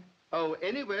expect him? Oh,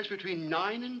 anywhere between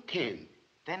 9 and 10.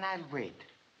 Then I'll wait.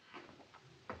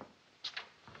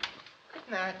 Good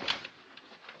night.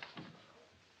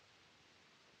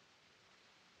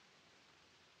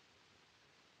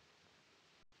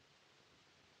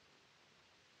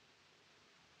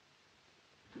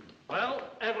 Well,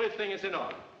 everything is in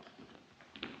order.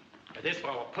 It is for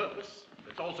our purpose.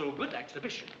 It's also a good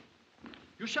exhibition.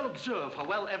 You shall observe how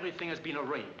well everything has been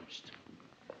arranged.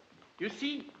 You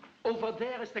see, over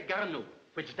there is the garnou,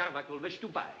 which Darvak will wish to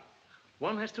buy.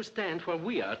 One has to stand where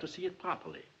we are to see it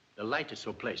properly. The light is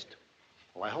so placed.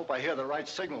 Well, I hope I hear the right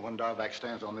signal when Darvak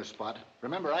stands on this spot.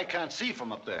 Remember, I can't see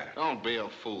from up there. Don't be a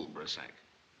fool, Brissac.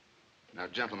 Now,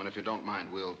 gentlemen, if you don't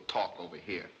mind, we'll talk over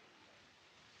here.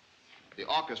 The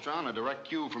orchestra, on a direct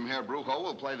cue from Herr Brucho,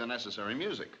 will play the necessary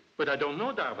music. But I don't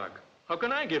know Darvak. How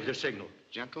can I give the signal?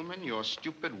 Gentlemen, your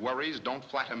stupid worries don't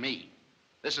flatter me.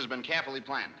 This has been carefully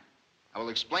planned. I will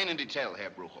explain in detail, Herr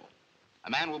Brucho. A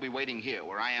man will be waiting here,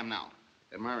 where I am now,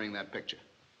 admiring that picture.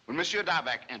 When Monsieur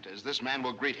Darvak enters, this man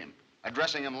will greet him,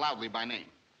 addressing him loudly by name.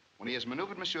 When he has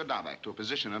maneuvered Monsieur Darvak to a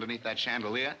position underneath that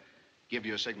chandelier, give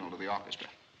your signal to the orchestra.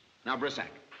 Now, Brissac,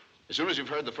 as soon as you've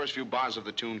heard the first few bars of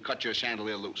the tune, cut your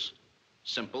chandelier loose.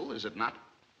 Simple, is it not?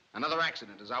 Another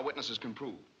accident, as our witnesses can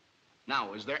prove.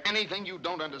 Now, is there anything you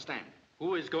don't understand?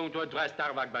 Who is going to address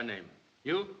Darvak by name?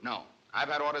 You? No. I've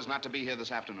had orders not to be here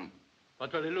this afternoon.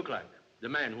 What will he look like? The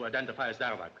man who identifies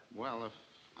Darvak. Well, if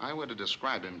I were to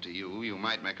describe him to you, you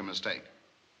might make a mistake.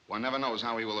 One never knows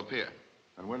how he will appear.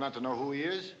 And we're not to know who he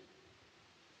is?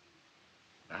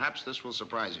 Perhaps this will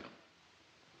surprise you.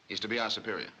 He's to be our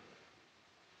superior.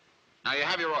 Now, you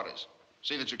have your orders.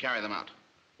 See that you carry them out.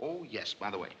 Oh, yes,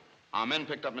 by the way, our men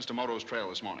picked up Mr. Moto's trail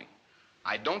this morning.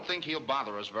 I don't think he'll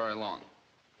bother us very long.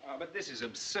 Oh, but this is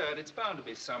absurd. It's bound to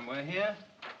be somewhere here.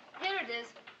 Here it is.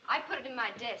 I put it in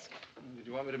my desk. Did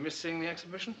you want me to miss seeing the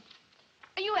exhibition?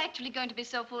 Are you actually going to be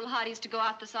so foolhardy as to go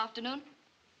out this afternoon?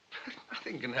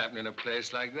 Nothing can happen in a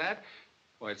place like that.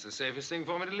 Why, it's the safest thing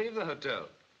for me to leave the hotel.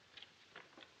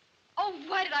 Oh,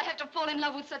 why did I have to fall in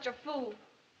love with such a fool?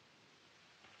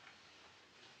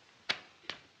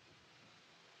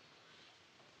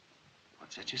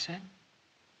 What's that you said?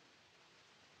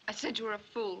 I said you were a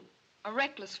fool. A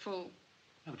reckless fool.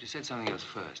 No, but you said something else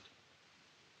first.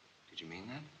 Did you mean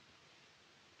that?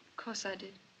 Of course I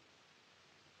did.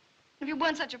 If you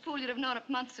weren't such a fool, you'd have known it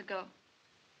months ago.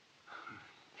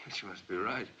 Yes, you must be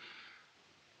right.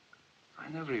 I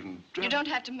never even dreamt... You don't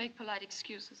have to make polite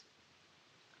excuses.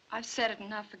 I've said it and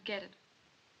now forget it.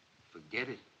 Forget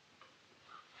it?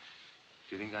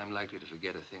 Do you think I'm likely to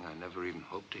forget a thing I never even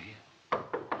hoped to hear?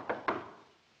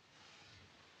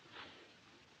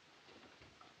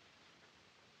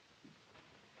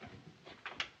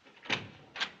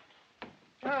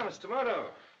 Ah, Mr. Moto,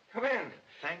 come in.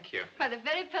 Thank you. By the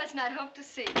very person I'd hoped to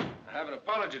see. I have an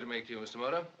apology to make to you, Mr.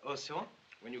 Moto. Oh, so?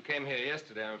 When you came here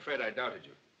yesterday, I'm afraid I doubted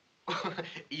you.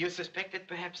 You suspected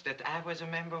perhaps that I was a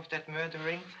member of that murder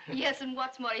ring? Yes, and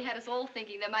what's more, he had us all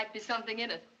thinking there might be something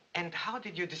in it. And how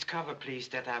did you discover, please,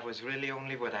 that I was really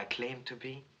only what I claimed to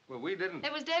be? Well, we didn't.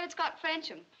 It was David Scott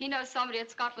Frensham. He knows somebody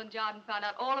at Scotland Yard and found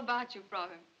out all about you from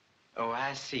him. Oh,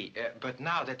 I see. But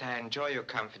now that I enjoy your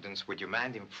confidence, would you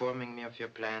mind informing me of your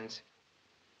plans?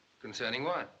 Concerning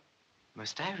what?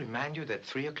 Must I remind you that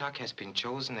 3 o'clock has been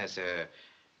chosen as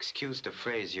excuse the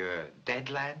phrase, your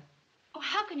deadline? Oh,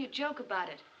 how can you joke about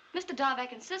it? Mr.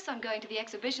 Darvak insists on going to the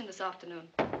exhibition this afternoon.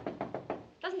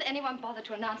 Doesn't anyone bother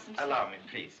to announce themselves? Allow me,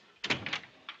 please.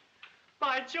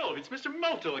 By Jove, it's Mr.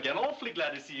 Moto again. Awfully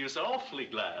glad to see you, sir. Awfully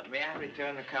glad. May I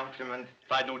return a compliment?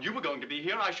 If I'd known you were going to be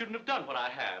here, I shouldn't have done what I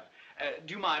have.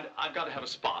 Do you mind? I've got to have a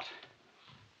spot.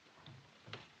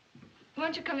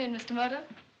 Won't you come in, Mr. Moto?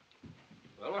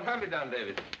 Well, what have you done,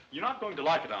 David? You're not going to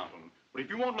like it, Anton. But if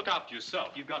you won't look after yourself,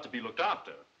 you've got to be looked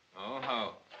after. Oh,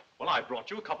 how? Well, I brought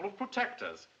you a couple of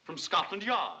protectors from Scotland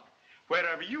Yard.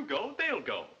 Wherever you go, they'll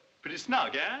go. Pretty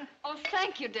snug, eh? Oh,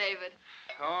 thank you, David.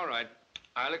 All right.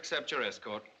 I'll accept your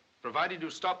escort, provided you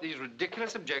stop these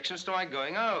ridiculous objections to my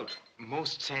going out.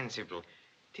 Most sensible.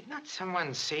 Did not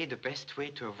someone say the best way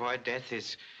to avoid death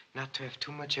is not to have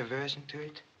too much aversion to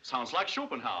it? Sounds like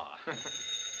Schopenhauer.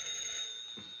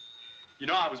 You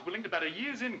know, I was willing to bet a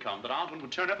year's income that Anton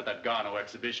would turn up at that Garneau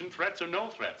exhibition, threats or no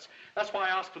threats. That's why I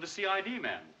asked for the CID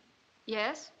man.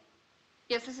 Yes?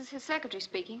 Yes, this is his secretary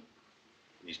speaking.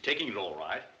 He's taking it all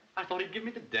right. I thought he'd give me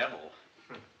the devil.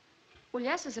 Well,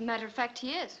 yes, as a matter of fact,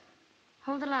 he is.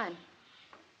 Hold the line.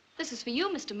 This is for you,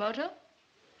 Mr. Moto.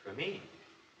 For me?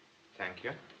 Thank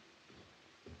you.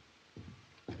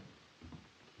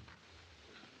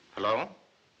 Hello?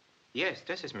 Yes,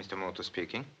 this is Mr. Moto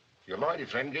speaking. Your lady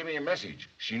friend gave me a message.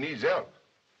 She needs help.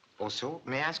 Also,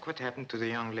 may I ask what happened to the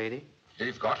young lady?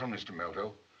 They've got her, Mr.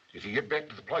 Moto. If you get back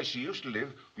to the place she used to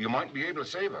live, you might be able to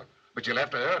save her. But you'll have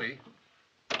to hurry.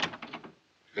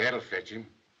 That'll fetch him.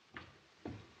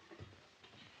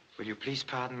 Will you please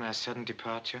pardon my sudden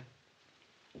departure?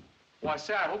 Why,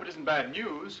 sir, I hope it isn't bad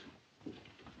news.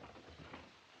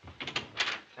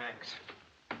 Thanks.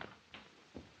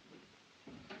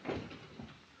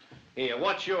 Here,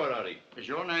 what's your hurry? Is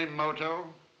your name Moto?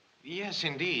 Yes,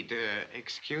 indeed.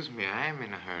 Excuse me, I am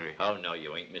in a hurry. Oh, no,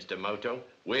 you ain't, Mr. Moto.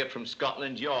 We're from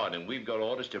Scotland Yard, and we've got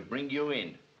orders to bring you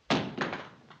in.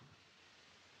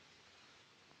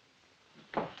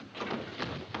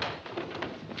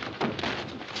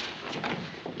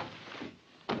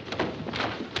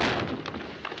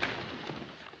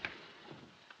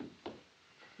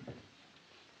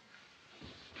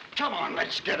 Come on,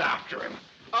 let's get after him.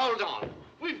 Hold on.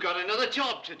 We've got another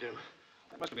job to do.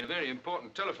 That must have been a very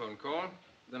important telephone call.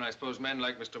 Then I suppose men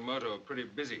like Mr. Moto are pretty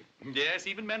busy. Yes,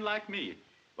 even men like me.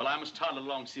 Well, I must toddle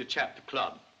along to see a chap at the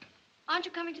club. Aren't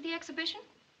you coming to the exhibition?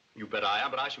 You bet I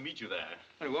am, but I shall meet you there.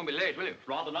 Well, you won't be late, will you?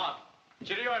 Rather not.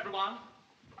 Cheerio, everyone.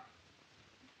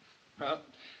 Well,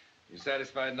 you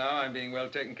satisfied now I'm being well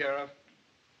taken care of?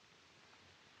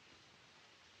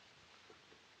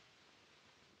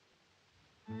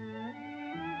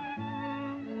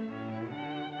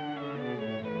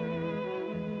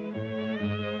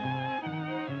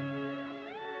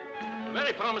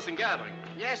 Very promising gathering.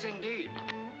 Yes, indeed.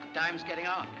 Time's getting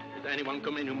on. Did anyone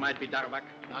come in who might be Darvak?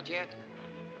 Not yet.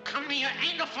 Kann mir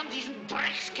einer von diesen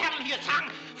Dreckskerlen hier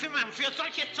sagen, wie man für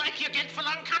solche Zeug hier Geld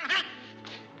verlangen kann, hä?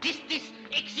 This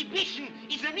exhibition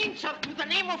is an insult to the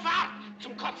name of art.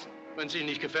 Zum Kotzen. Wenn es Ihnen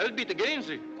nicht gefällt, bitte gehen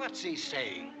Sie. What's he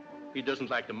saying? He doesn't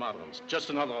like the moderns. Just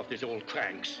another of these old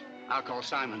cranks. I'll call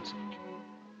Simons.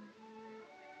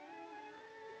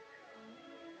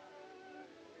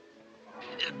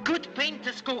 Good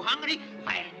painters go hungry,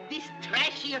 while this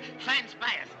trash here finds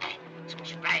buyers. Zum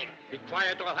Schwein. Be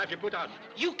quiet or I'll have you put out.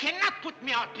 You cannot put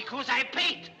me out because I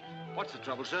paid. What's the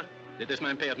trouble, sir? Did this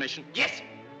man pay admission? Yes,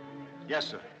 Yes,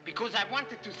 sir. because I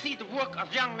wanted to see the work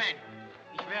of young men.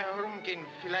 Ich werde herumgehen,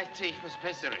 vielleicht sehe ich was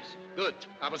Besseres. Gut,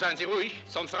 aber seien Sie ruhig,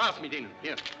 sonst raus mit Ihnen.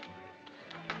 Hier.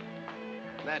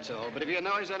 That's all. But if he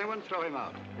annoys anyone, throw him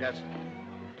out. Yes.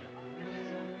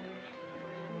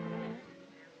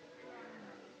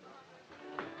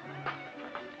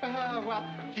 Ah, what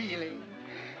feeling.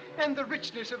 And the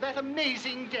richness of that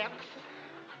amazing depth.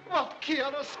 What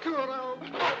chiaroscuro.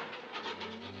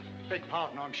 Beg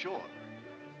pardon, I'm sure.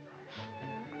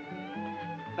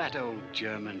 That old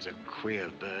German's a queer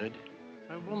bird.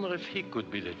 I wonder if he could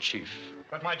be the chief.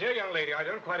 But, my dear young lady, I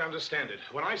don't quite understand it.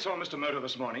 When I saw Mr. Moto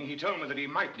this morning, he told me that he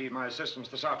might need my assistance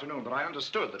this afternoon, but I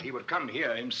understood that he would come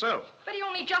here himself. But he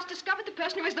only just discovered the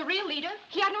person who is the real leader.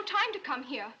 He had no time to come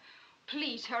here.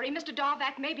 Please hurry. Mr.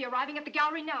 Darvak may be arriving at the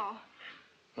gallery now.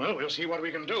 Well, we'll see what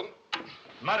we can do.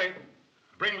 Murray,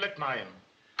 bring Litmar in.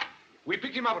 We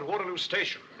picked him up at Waterloo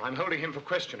Station. I'm holding him for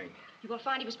questioning. You will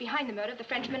find he was behind the murder of the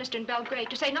French minister in Belgrade,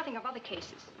 to say nothing of other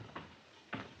cases.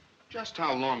 Just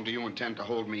how long do you intend to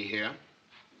hold me here?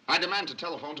 I demand to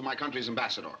telephone to my country's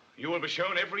ambassador. You will be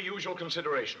shown every usual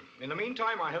consideration. In the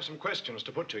meantime, I have some questions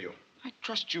to put to you. I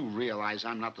trust you realize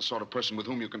I'm not the sort of person with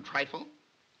whom you can trifle.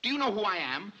 Do you know who I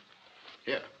am?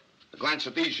 Here, a glance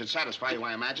at these should satisfy you,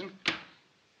 I imagine.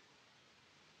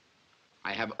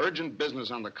 I have urgent business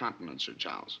on the continent, Sir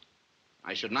Charles.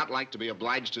 I should not like to be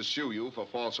obliged to sue you for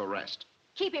false arrest.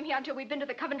 Keep him here until we've been to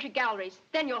the Coventry galleries.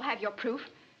 Then you'll have your proof.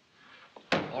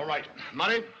 All right.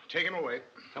 Murray, take him away.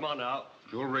 Come on now.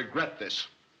 You'll regret this.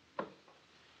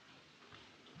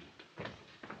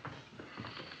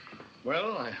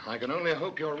 Well, I can only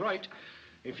hope you're right.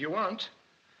 If you aren't.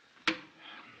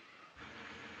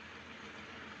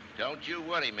 Don't you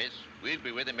worry, miss. We'll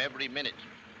be with him every minute.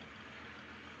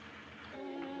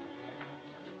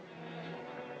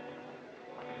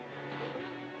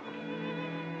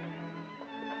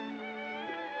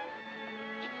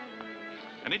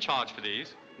 Any charge for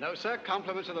these? No, sir.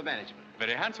 Compliments of the management.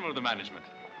 Very handsome of the management.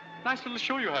 Nice little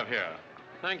show you have here.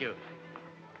 Thank you.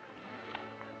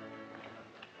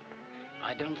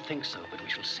 I don't think so, but we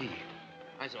shall see.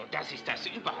 Also, das ist das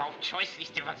überhaupt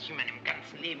Scheußlichste, was ich in meinem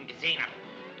ganzen Leben gesehen habe.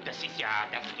 Das ist ja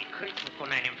das Gekritzel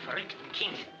von einem verrückten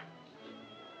Kind.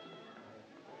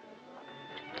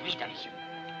 Widerlich.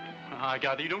 I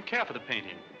gather you don't care for the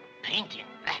painting. Painting?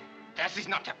 Das ist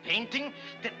not a painting.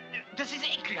 Das ist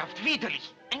ekelhaft,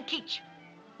 widerlich. Ein Kitsch.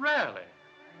 Really?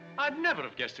 I'd never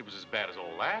have guessed it was as bad as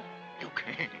all that. Look,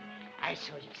 I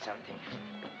show you something.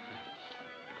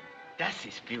 Das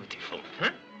ist beautiful, huh?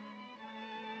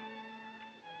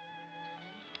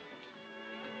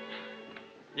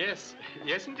 Yes,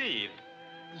 yes indeed.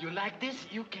 You like this?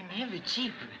 You can have it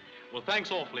cheap. Well, thanks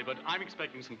awfully, but I'm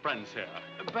expecting some friends here.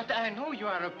 But I know you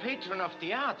are a patron of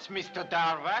the arts, Mr.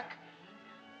 Darvak.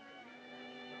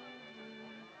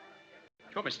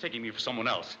 You're mistaking me for someone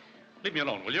else. Leave me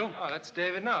alone, will you? Oh, that's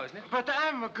David now, isn't it? But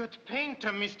I'm a good painter,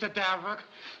 Mr. Darvak.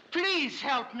 Please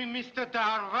help me, Mr.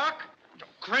 Darvak. You're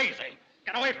crazy.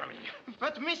 Get away from me.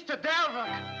 But, Mr.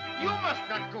 Darvak, you must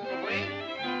not go away.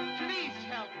 Please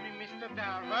help me, Mr.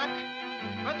 Darvak.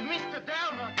 But, Mr.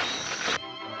 Darvak...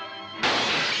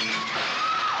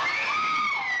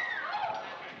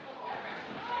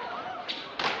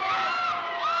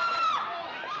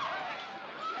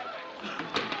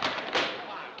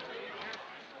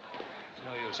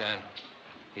 No use, Anne.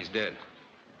 He's dead.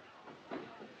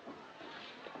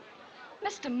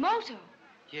 Mr. Moto.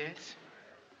 Yes?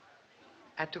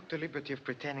 I took the liberty of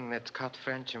pretending that Scott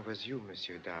Frencham was you,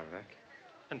 Monsieur Darvak.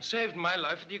 And saved my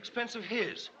life at the expense of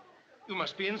his. You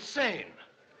must be insane.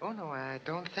 Oh, no, I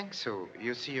don't think so.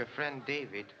 You see, your friend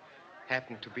David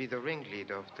happened to be the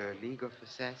ringleader of the League of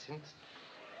Assassins.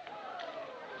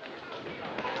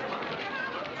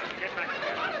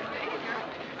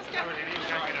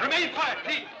 Remain quiet,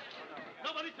 please.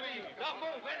 Nobody to leave. Don't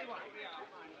move, anyone.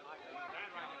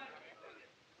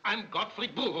 I'm Godfrey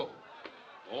Buho.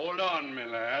 Hold on, my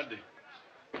lad.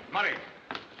 Murray,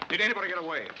 did anybody get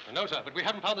away? No, sir, but we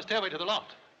haven't found the stairway to the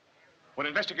loft. Well,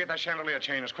 investigate that chandelier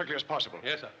chain as quickly as possible.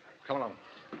 Yes, sir. Come along.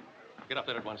 Get up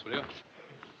there at once, will you?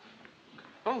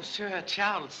 Oh, Sir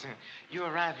Charles, your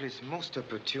arrival is most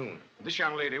opportune. This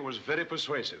young lady was very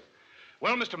persuasive.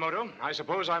 Well, Mr. Moto, I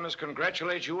suppose I must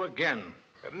congratulate you again.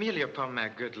 Merely upon my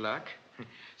good luck.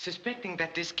 Suspecting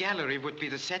that this gallery would be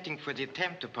the setting for the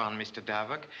attempt upon Mr.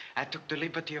 Darvak, I took the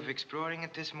liberty of exploring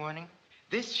it this morning.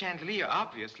 This chandelier,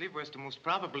 obviously, was the most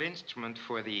probable instrument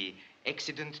for the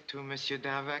accident to Monsieur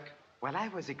Darvak. While I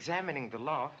was examining the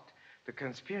loft, the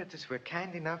conspirators were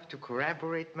kind enough to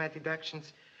corroborate my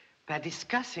deductions by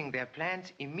discussing their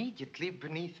plans immediately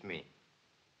beneath me.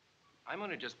 I'm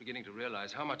only just beginning to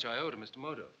realize how much I owe to Mr.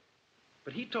 Moto.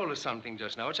 But he told us something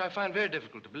just now which I find very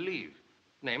difficult to believe.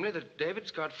 Namely, that David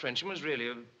Scott Frencham was really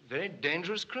a very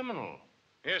dangerous criminal.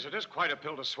 Yes, it is quite a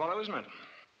pill to swallow, isn't it?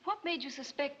 What made you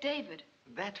suspect David?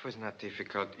 That was not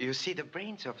difficult. You see, the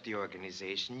brains of the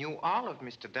organization knew all of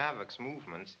Mr. Darvak's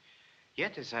movements.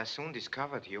 Yet, as I soon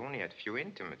discovered, he only had few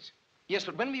intimates. Yes,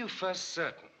 but when were you first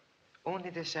certain? Only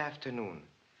this afternoon.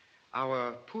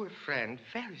 Our poor friend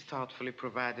very thoughtfully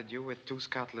provided you with 2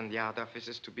 Scotland Yard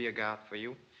officers to be a guard for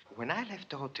you. When I left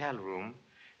the hotel room,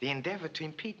 they endeavored to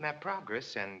impede my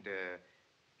progress, and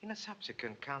in a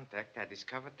subsequent contact, I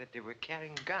discovered that they were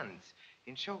carrying guns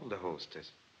in shoulder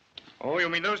holsters. Oh, you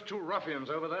mean those 2 ruffians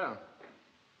over there?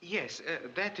 Yes,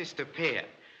 that is the pair.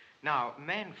 Now,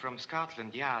 men from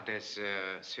Scotland Yard, as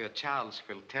Sir Charles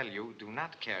will tell you, do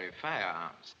not carry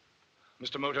firearms.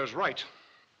 Mr. Moto's right.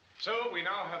 So we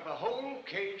now have the whole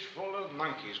cage full of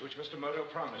monkeys, which Mr. Moto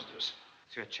promised us.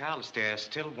 Sir Charles, there's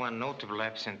still one notable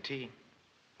absentee.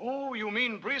 Oh, you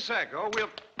mean Brissac? Oh, we'll...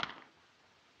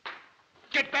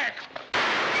 Get back!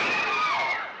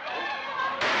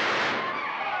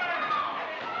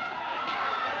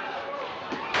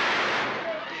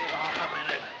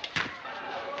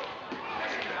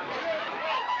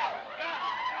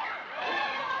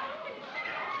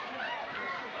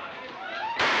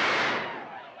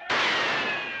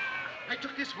 I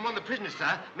took this from one of the prisoners,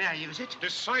 sir. May I use it?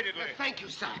 Decidedly. Thank you,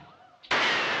 sir.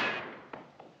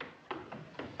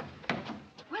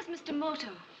 Where's Mr. Moto?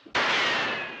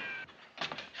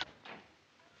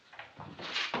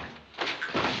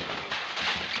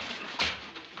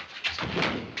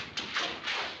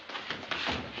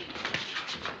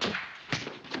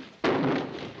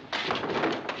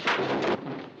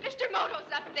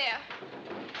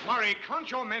 hurry. Can't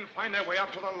your men find their way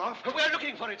up to the loft? We're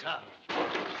looking for it, sir.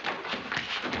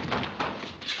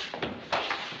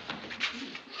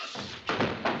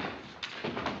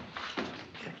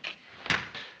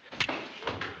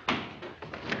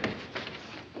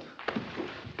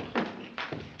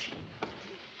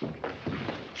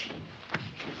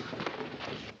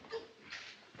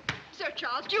 Sir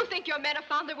Charles, do you think your men have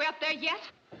found their way up there yet?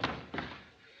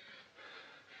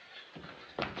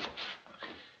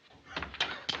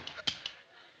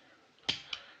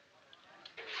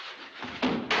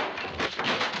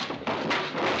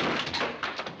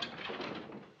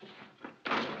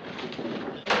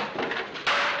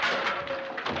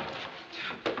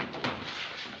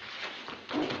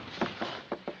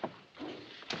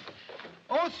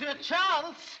 Oh, Sir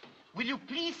Charles, will you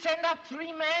please send up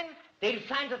 3 men? They'll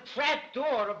find a trap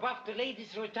door above the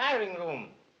ladies' retiring room.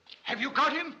 Have you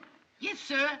got him? Yes,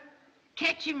 sir.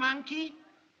 Catchy monkey,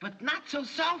 but not so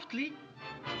softly.